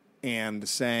Duke and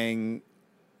saying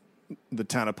the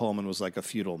town of Pullman was like a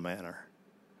feudal manor.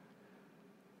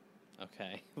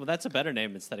 Okay. Well, that's a better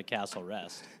name instead of Castle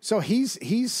Rest. So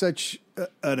he's such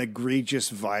an egregious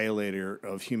violator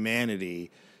of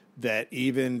humanity that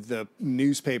even the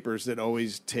newspapers that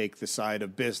always take the side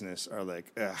of business are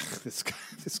like, ugh, this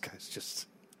guy's just.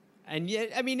 And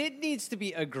yet, I mean, it needs to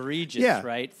be egregious, Yeah.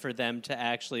 right, for them to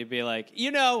actually be like,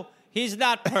 he's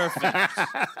not perfect.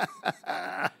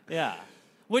 Yeah.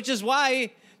 Which is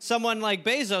why someone like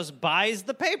Bezos buys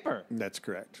the paper. That's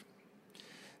correct.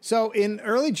 So in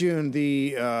early June,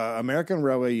 the American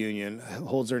Railway Union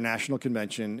holds their national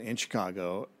convention in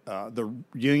Chicago. The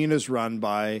union is run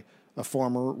by a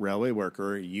former railway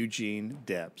worker, Eugene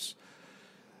Debs.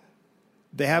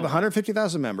 They have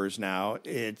 150,000 members now.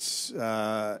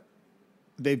 They've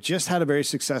just had a very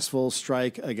successful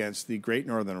strike against the Great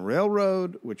Northern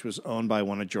Railroad, which was owned by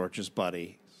one of George's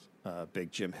buddies,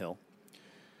 Big Jim Hill.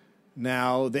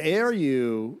 Now, the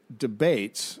ARU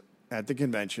debates at the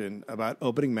convention about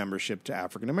opening membership to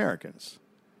African Americans.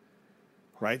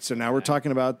 Right? So now we're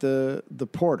talking about the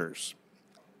porters.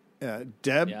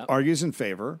 Deb argues in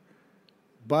favor,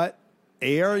 but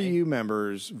ARU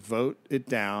members vote it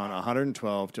down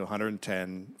 112 to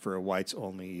 110 for a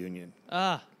whites-only union.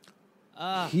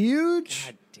 Huge.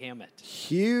 God damn it.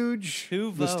 Huge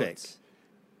 2 votes. mistake.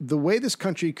 The way this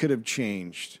country could have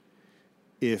changed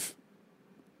if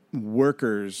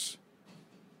workers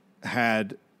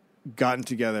had gotten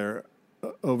together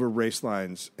over race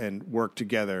lines and worked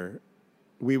together,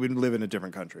 we would live in a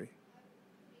different country.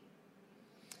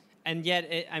 And yet,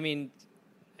 it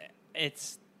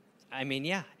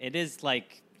is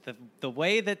like the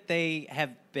way that they have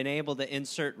been able to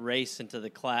insert race into the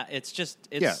class. It's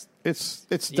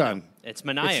done. It's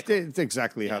maniacal. It's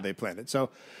exactly how they planned it.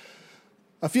 So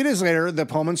a few days later, the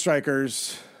Pullman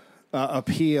strikers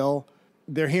appeal.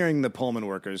 They're hearing the Pullman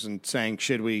workers and saying,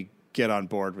 should we get on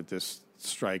board with this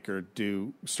strike or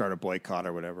start a boycott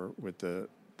or whatever with the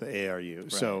ARU.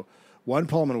 Right. So one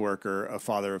Pullman worker, a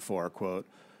father of 4, quote,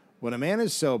 when a man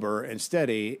is sober and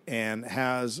steady and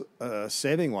has a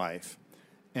saving wife,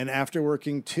 and after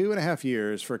working 2.5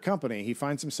 years for a company, he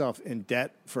finds himself in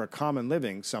debt for a common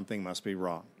living, something must be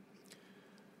wrong.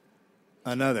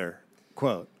 Another,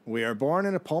 quote, we are born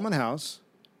in a Pullman house,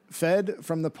 fed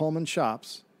from the Pullman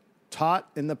shops, taught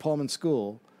in the Pullman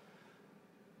school,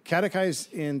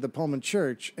 catechized in the Pullman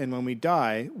church, and when we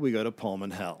die, we go to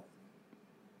Pullman hell.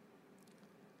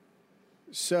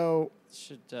 So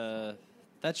that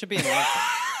should be an anthem.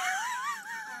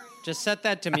 Just set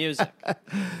that to music.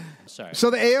 Sorry. So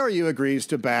the ARU agrees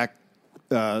to back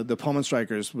the Pullman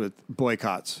strikers with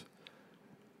boycotts.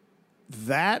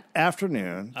 That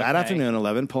afternoon,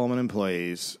 11 Pullman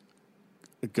employees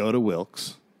go to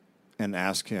Wilkes and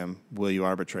ask him, will you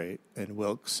arbitrate? And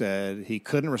Wilkes said he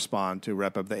couldn't respond to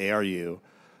rep of the ARU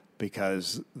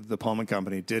because the Pullman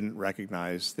company didn't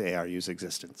recognize the ARU's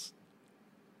existence.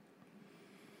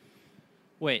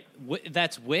 Wait,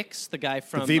 that's Wicks, the guy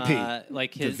from the VP,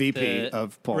 the VP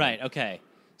of Pullman. Right. Okay.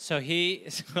 So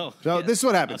this is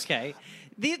what happens. Okay.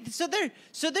 They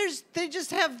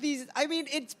just have these. I mean,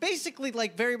 it's basically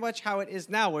like very much how it is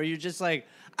now, where you're just like,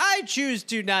 I choose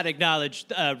to not acknowledge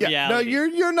reality. No,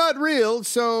 you're not real.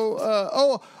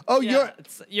 So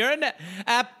you're an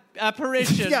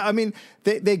apparition. Yeah, I mean,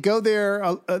 they go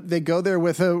there. They go there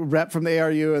with a rep from the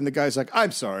ARU, and the guy's like,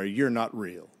 I'm sorry, you're not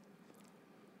real.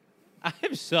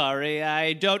 I'm sorry,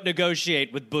 I don't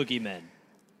negotiate with boogeymen.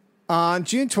 On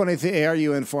June 20th, the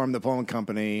ARU informed the Pullman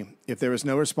company if there was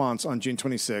no response on June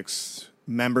 26th,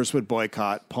 members would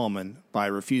boycott Pullman by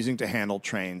refusing to handle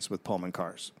trains with Pullman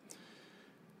cars.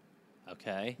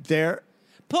 Okay.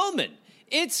 Pullman,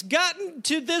 it's gotten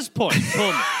to this point,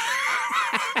 Pullman.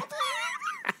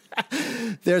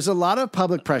 There's a lot of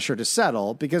public pressure to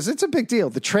settle because it's a big deal.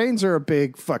 The trains are a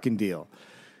big fucking deal.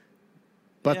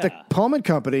 But the Pullman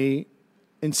company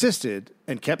insisted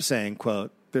and kept saying,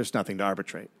 quote, there's nothing to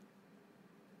arbitrate.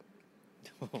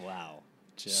 Wow.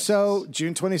 So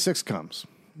June 26th comes.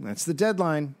 That's the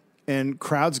deadline. And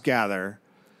crowds gather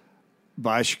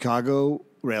by Chicago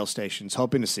rail stations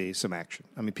hoping to see some action.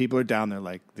 I mean, people are down there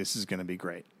like, this is going to be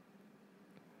great.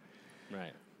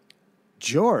 Right.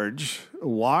 George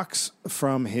walks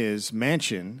from his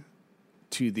mansion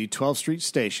to the 12th Street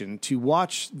station to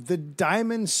watch the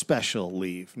Diamond Special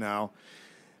leave. Now,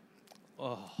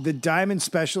 the Diamond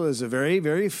Special is a very,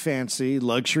 very fancy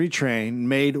luxury train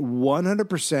made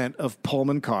 100% of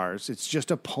Pullman cars. It's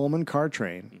just a Pullman car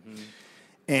train. Mm-hmm.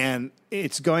 And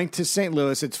it's going to St.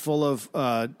 Louis. It's full of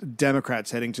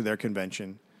Democrats heading to their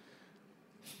convention.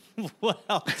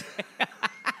 Well,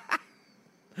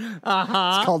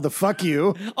 It's called the Fuck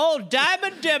You. Oh,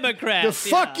 Diamond Democrats. The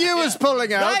Fuck You is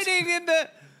pulling out.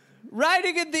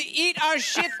 Riding in the eat our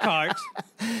shit cart.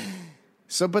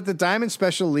 So, but the Diamond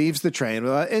Special leaves the train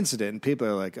without incident, and people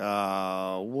are like,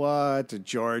 what?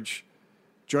 George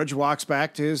George walks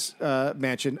back to his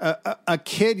mansion. A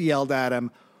kid yelled at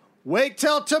him, "Wait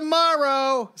till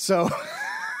tomorrow!" So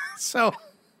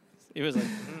He was like,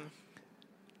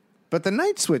 But the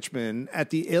night switchman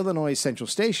at the Illinois Central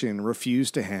Station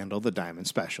refused to handle the Diamond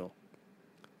Special.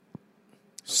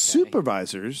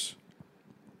 Supervisors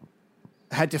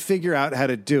had to figure out how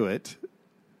to do it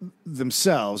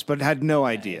themselves, but had no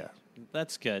idea.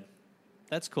 that's good.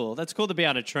 That's cool. That's cool to be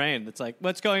on a train. It's like,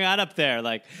 what's going on up there?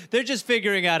 Like, they're just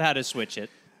figuring out how to switch it.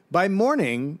 By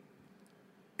morning,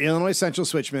 Illinois Central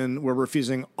switchmen were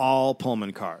refusing all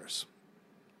Pullman cars.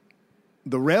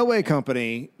 The railway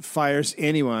company fires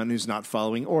anyone who's not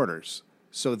following orders.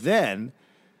 So then,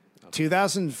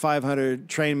 2,500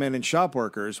 trainmen and shop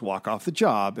workers walk off the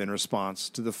job in response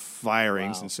to the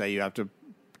firings and say you have to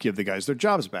give the guys their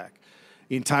jobs back.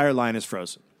 The entire line is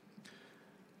frozen.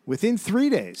 Within 3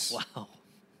 days,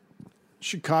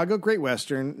 Chicago, Great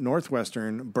Western,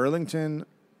 Northwestern, Burlington,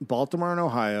 Baltimore and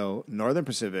Ohio, Northern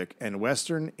Pacific, and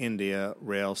Western India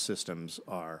rail systems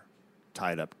are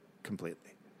tied up completely.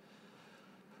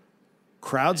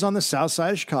 Crowds on the south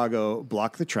side of Chicago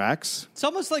block the tracks. It's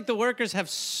almost like the workers have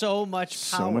so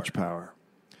much power. So much power.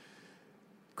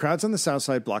 Crowds on the south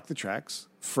side block the tracks.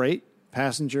 Freight,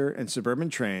 passenger, and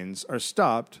suburban trains are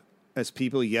stopped as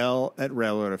people yell at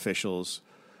railroad officials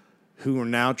who are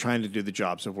now trying to do the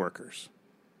jobs of workers.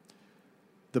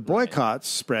 The boycotts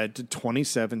spread to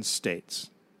 27 states.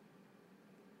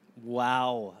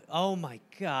 Wow. Oh, my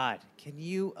God. Can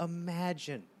you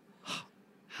imagine?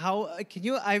 How can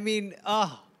you? I mean,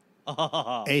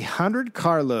 100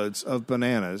 carloads of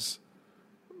bananas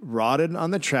rotted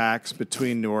on the tracks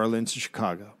between New Orleans and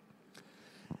Chicago.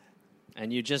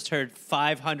 And you just heard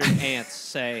 500 ants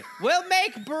say, "We'll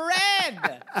make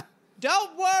bread.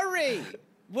 Don't worry.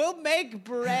 We'll make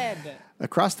bread."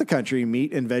 Across the country,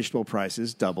 meat and vegetable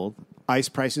prices doubled. Ice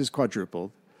prices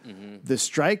quadrupled. The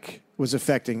strike was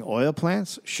affecting oil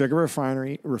plants, sugar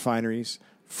refineries,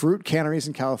 fruit canneries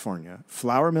in California,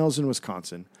 flour mills in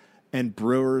Wisconsin, and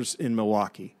brewers in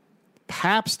Milwaukee.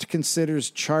 Pabst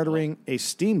considers chartering a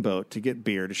steamboat to get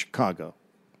beer to Chicago.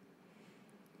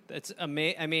 It's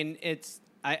amazing. I mean, it's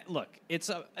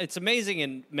amazing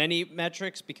in many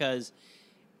metrics because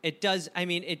it does. I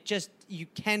mean, it just you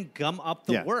can gum up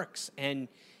the works, and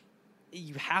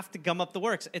you have to gum up the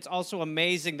works. It's also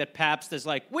amazing that Pabst is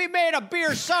like, "We made a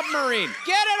beer submarine.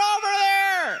 Get it over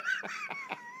there.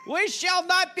 We shall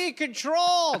not be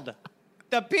controlled.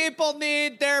 The people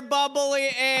need their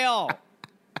bubbly ale."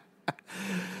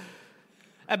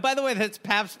 And by the way, that's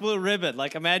Pabst Blue Ribbon.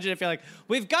 Like, imagine if you're like,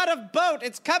 "We've got a boat.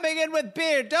 It's coming in with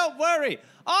beer. Don't worry."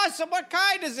 "Awesome. What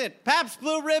kind is it?" "Pabst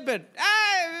Blue Ribbon."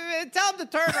 Tell them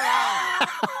to turn around.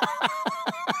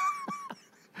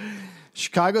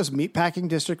 Chicago's meatpacking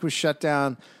district was shut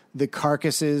down. The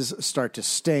carcasses start to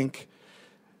stink.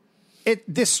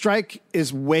 This strike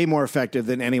is way more effective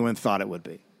than anyone thought it would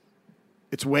be.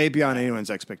 It's way beyond anyone's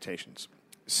expectations.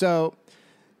 So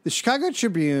the Chicago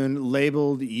Tribune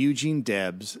labeled Eugene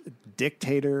Debs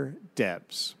Dictator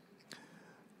Debs.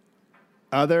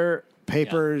 Other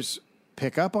papers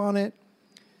pick up on it.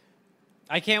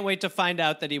 I can't wait to find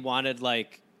out that he wanted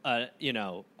a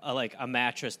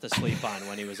mattress to sleep on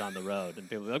when he was on the road, and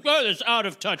people be like, "Oh, this out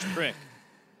of touch prick."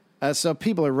 So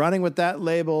people are running with that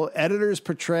label. Editors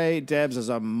portray Debs as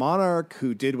a monarch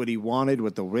who did what he wanted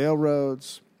with the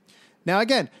railroads. Now,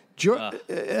 again,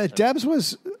 Debs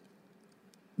was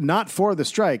not for the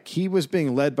strike. He was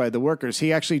being led by the workers.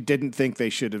 He actually didn't think they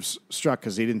should have struck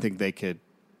because he didn't think they could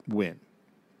win.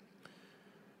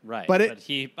 Right. But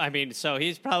so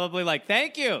he's probably like,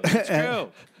 "Thank you. It's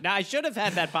true. Now, I should have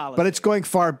had that policy." But it's going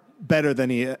far better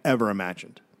than he ever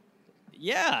imagined.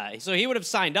 Yeah. So he would have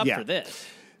signed up for this.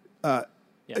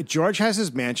 George has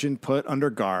his mansion put under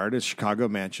guard, his Chicago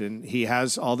mansion. He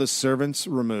has all the servants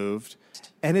removed,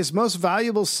 and his most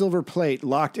valuable silver plate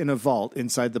locked in a vault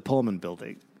inside the Pullman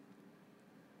building.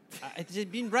 I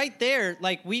mean, right there,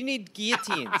 like, we need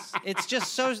guillotines. It's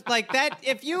just so, like, that,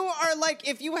 if you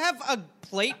have a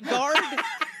plate guard,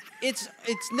 it's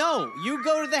no, you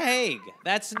go to The Hague.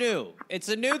 That's new. It's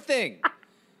a new thing.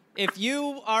 If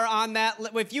you are on that,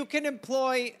 if you can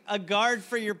employ a guard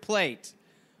for your plate,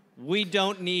 we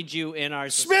don't need you in our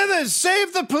society. Smithers,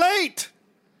 save the plate!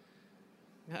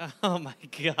 Oh, my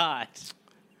God.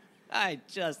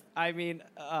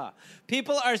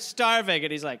 People are starving,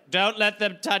 and he's like, "Don't let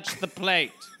them touch the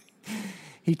plate."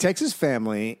 He takes his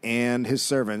family and his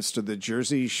servants to the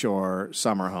Jersey Shore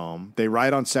summer home. They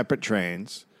ride on separate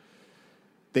trains.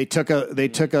 They took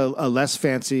a less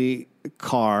fancy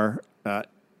car,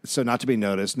 so not to be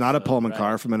noticed, not a Pullman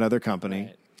car from another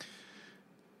company.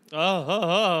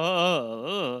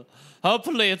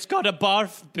 Hopefully it's got a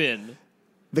barf bin.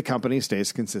 The company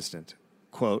stays consistent.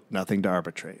 Quote, nothing to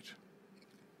arbitrate.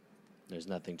 There's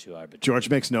nothing to arbitrate. George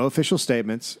makes no official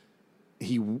statements.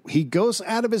 He goes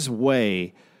out of his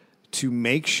way to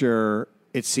make sure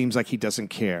it seems like he doesn't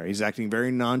care. He's acting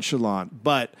very nonchalant,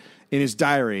 but in his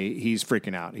diary, he's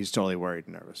freaking out. He's totally worried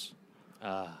and nervous.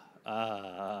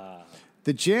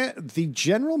 The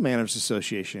General Managers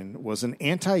Association was an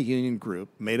anti-union group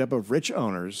made up of rich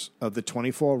owners of the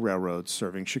 24 railroads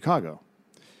serving Chicago.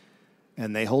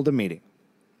 And they hold a meeting.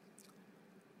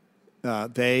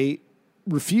 They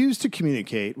refused to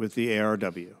communicate with the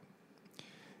ARW.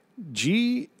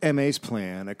 GMA's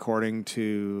plan, according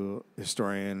to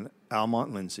historian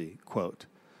Almont Lindsay, quote,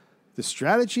 the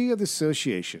strategy of the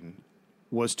association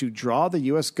was to draw the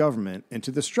U.S. government into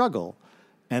the struggle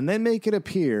and then make it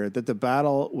appear that the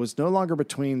battle was no longer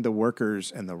between the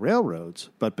workers and the railroads,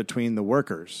 but between the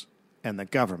workers and the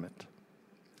government.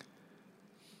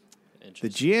 The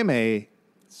GMA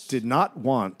did not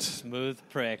want... Smooth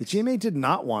prick. The GMA did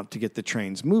not want to get the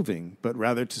trains moving, but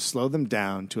rather to slow them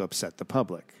down to upset the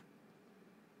public.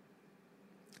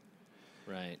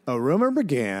 Right. A rumor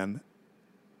began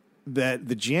that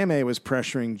the GMA was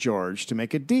pressuring George to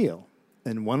make a deal,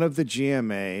 and one of the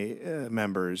GMA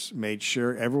members made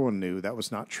sure everyone knew that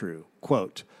was not true.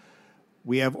 Quote,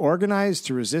 we have organized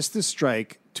to resist the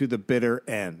strike to the bitter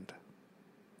end.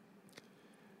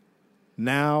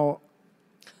 Now,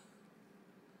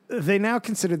 they now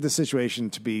considered the situation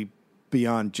to be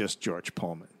beyond just George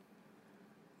Pullman.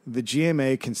 The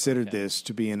GMA considered this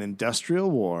to be an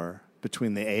industrial war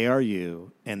between the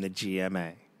ARU and the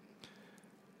GMA.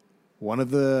 One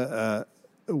the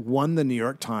New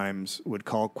York Times would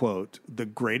call, quote, the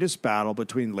greatest battle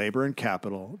between labor and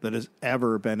capital that has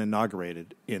ever been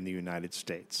inaugurated in the United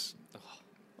States.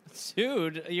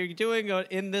 Dude, you're doing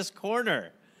in this corner.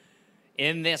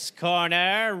 In this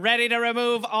corner, ready to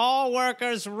remove all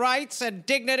workers' rights and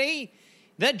dignity,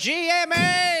 the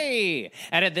GMA!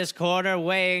 And in this corner,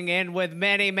 weighing in with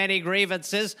many, many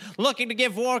grievances, looking to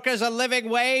give workers a living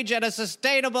wage and a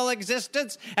sustainable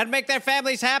existence and make their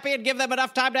families happy and give them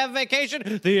enough time to have a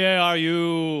vacation, the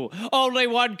ARU. Only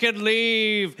one can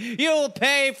leave. You'll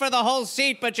pay for the whole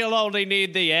seat, but you'll only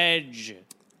need the edge.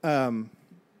 So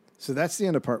that's the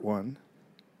end of part one.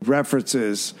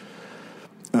 References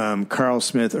Carl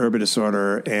Smith, Urban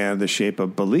Disorder, and The Shape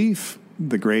of Belief,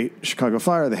 The Great Chicago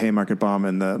Fire, The Haymarket Bomb,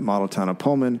 and The Model Town of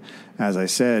Pullman. As I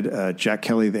said, Jack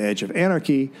Kelly, The Edge of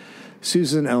Anarchy,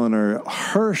 Susan Eleanor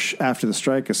Hirsch, After the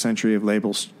Strike, A Century of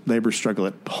Labor Struggle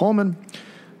at Pullman,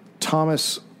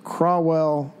 Thomas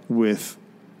Crowell with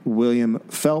William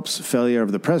Phelps, Failure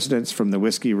of the Presidents, From the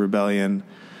Whiskey Rebellion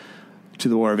to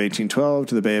the War of 1812,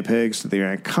 to the Bay of Pigs, to the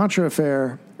Iran-Contra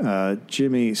affair,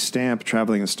 Jimmy Stamp,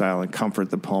 Traveling in Style and Comfort,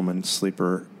 the Pullman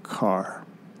Sleeper Car.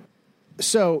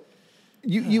 So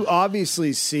you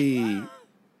obviously see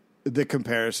the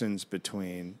comparisons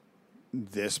between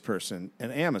this person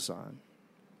and Amazon.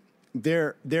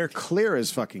 They're clear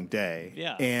as fucking day.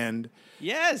 Yeah. And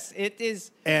yes, it is.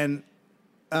 And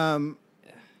one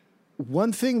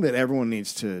thing that everyone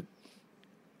needs to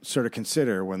sort of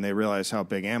consider when they realize how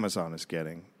big Amazon is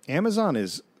getting. Amazon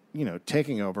is,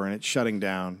 taking over and it's shutting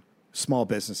down small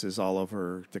businesses all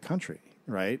over the country,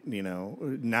 right?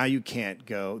 Now you can't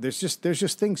go. There's just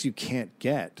things you can't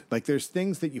get. Like there's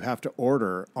things that you have to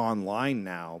order online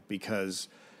now because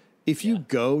if you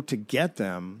go to get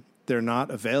them, they're not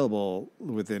available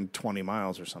within 20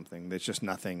 miles or something. There's just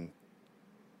nothing.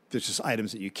 There's just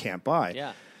items that you can't buy.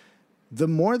 Yeah. The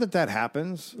more that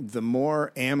happens, the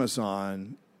more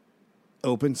Amazon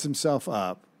opens himself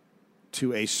up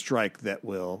to a strike that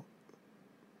will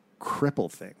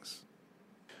cripple things.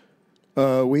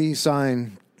 We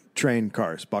sign train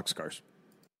cars, boxcars.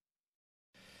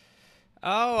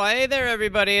 Oh, hey there,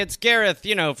 everybody. It's Gareth,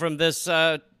 from this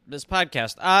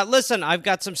podcast. Listen, I've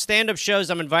got some stand-up shows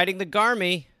I'm inviting the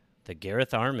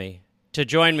Gareth Army, to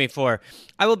join me for.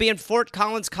 I will be in Fort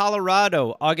Collins,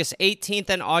 Colorado, August 18th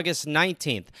and August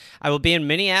 19th. I will be in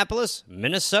Minneapolis,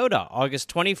 Minnesota, August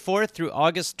 24th through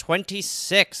August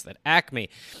 26th at Acme.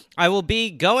 I will be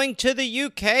going to the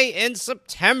UK in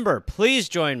September. Please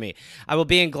join me. I will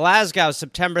be in Glasgow,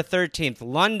 September 13th,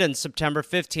 London, September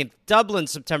 15th, Dublin,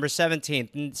 September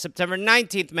 17th, and September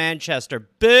 19th, Manchester,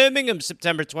 Birmingham,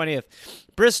 September 20th,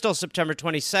 Bristol, September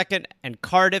 22nd, and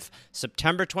Cardiff,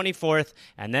 September 24th.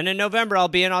 And then in November, I'll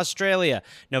be in Australia.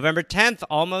 November 10th,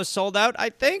 almost sold out, I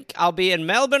think. I'll be in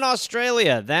Melbourne,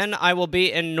 Australia. Then I will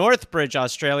be in Northbridge,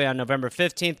 Australia on November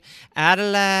 15th.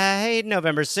 Adelaide,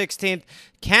 November 16th.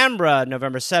 Canberra,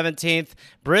 November 17th.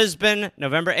 Brisbane,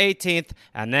 November 18th.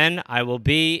 And then I will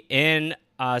be in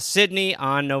Sydney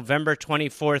on November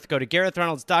 24th. Go to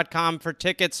GarethReynolds.com for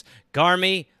tickets.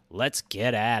 Garmy, let's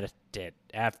get at it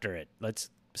after it. Let's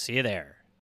see you there.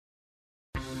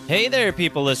 Hey there,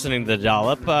 people listening to The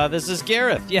Dollop. This is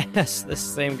Gareth. Yes, this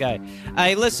same guy.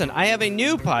 Listen, I have a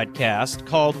new podcast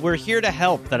called We're Here to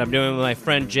Help that I'm doing with my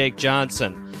friend Jake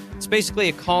Johnson. It's basically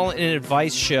a call and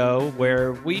advice show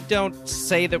where we don't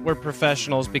say that we're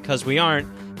professionals because we aren't,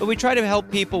 but we try to help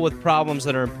people with problems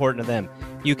that are important to them.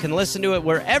 You can listen to it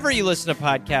wherever you listen to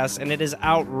podcasts, and it is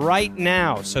out right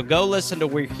now. So go listen to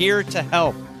We're Here to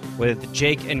Help with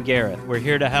Jake and Gareth. We're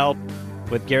Here to Help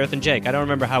with Gareth and Jake. I don't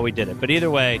remember how we did it, but either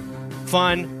way,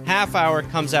 fun, half hour,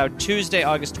 comes out Tuesday,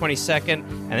 August 22nd,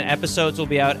 and the episodes will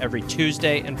be out every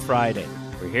Tuesday and Friday.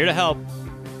 We're Here to Help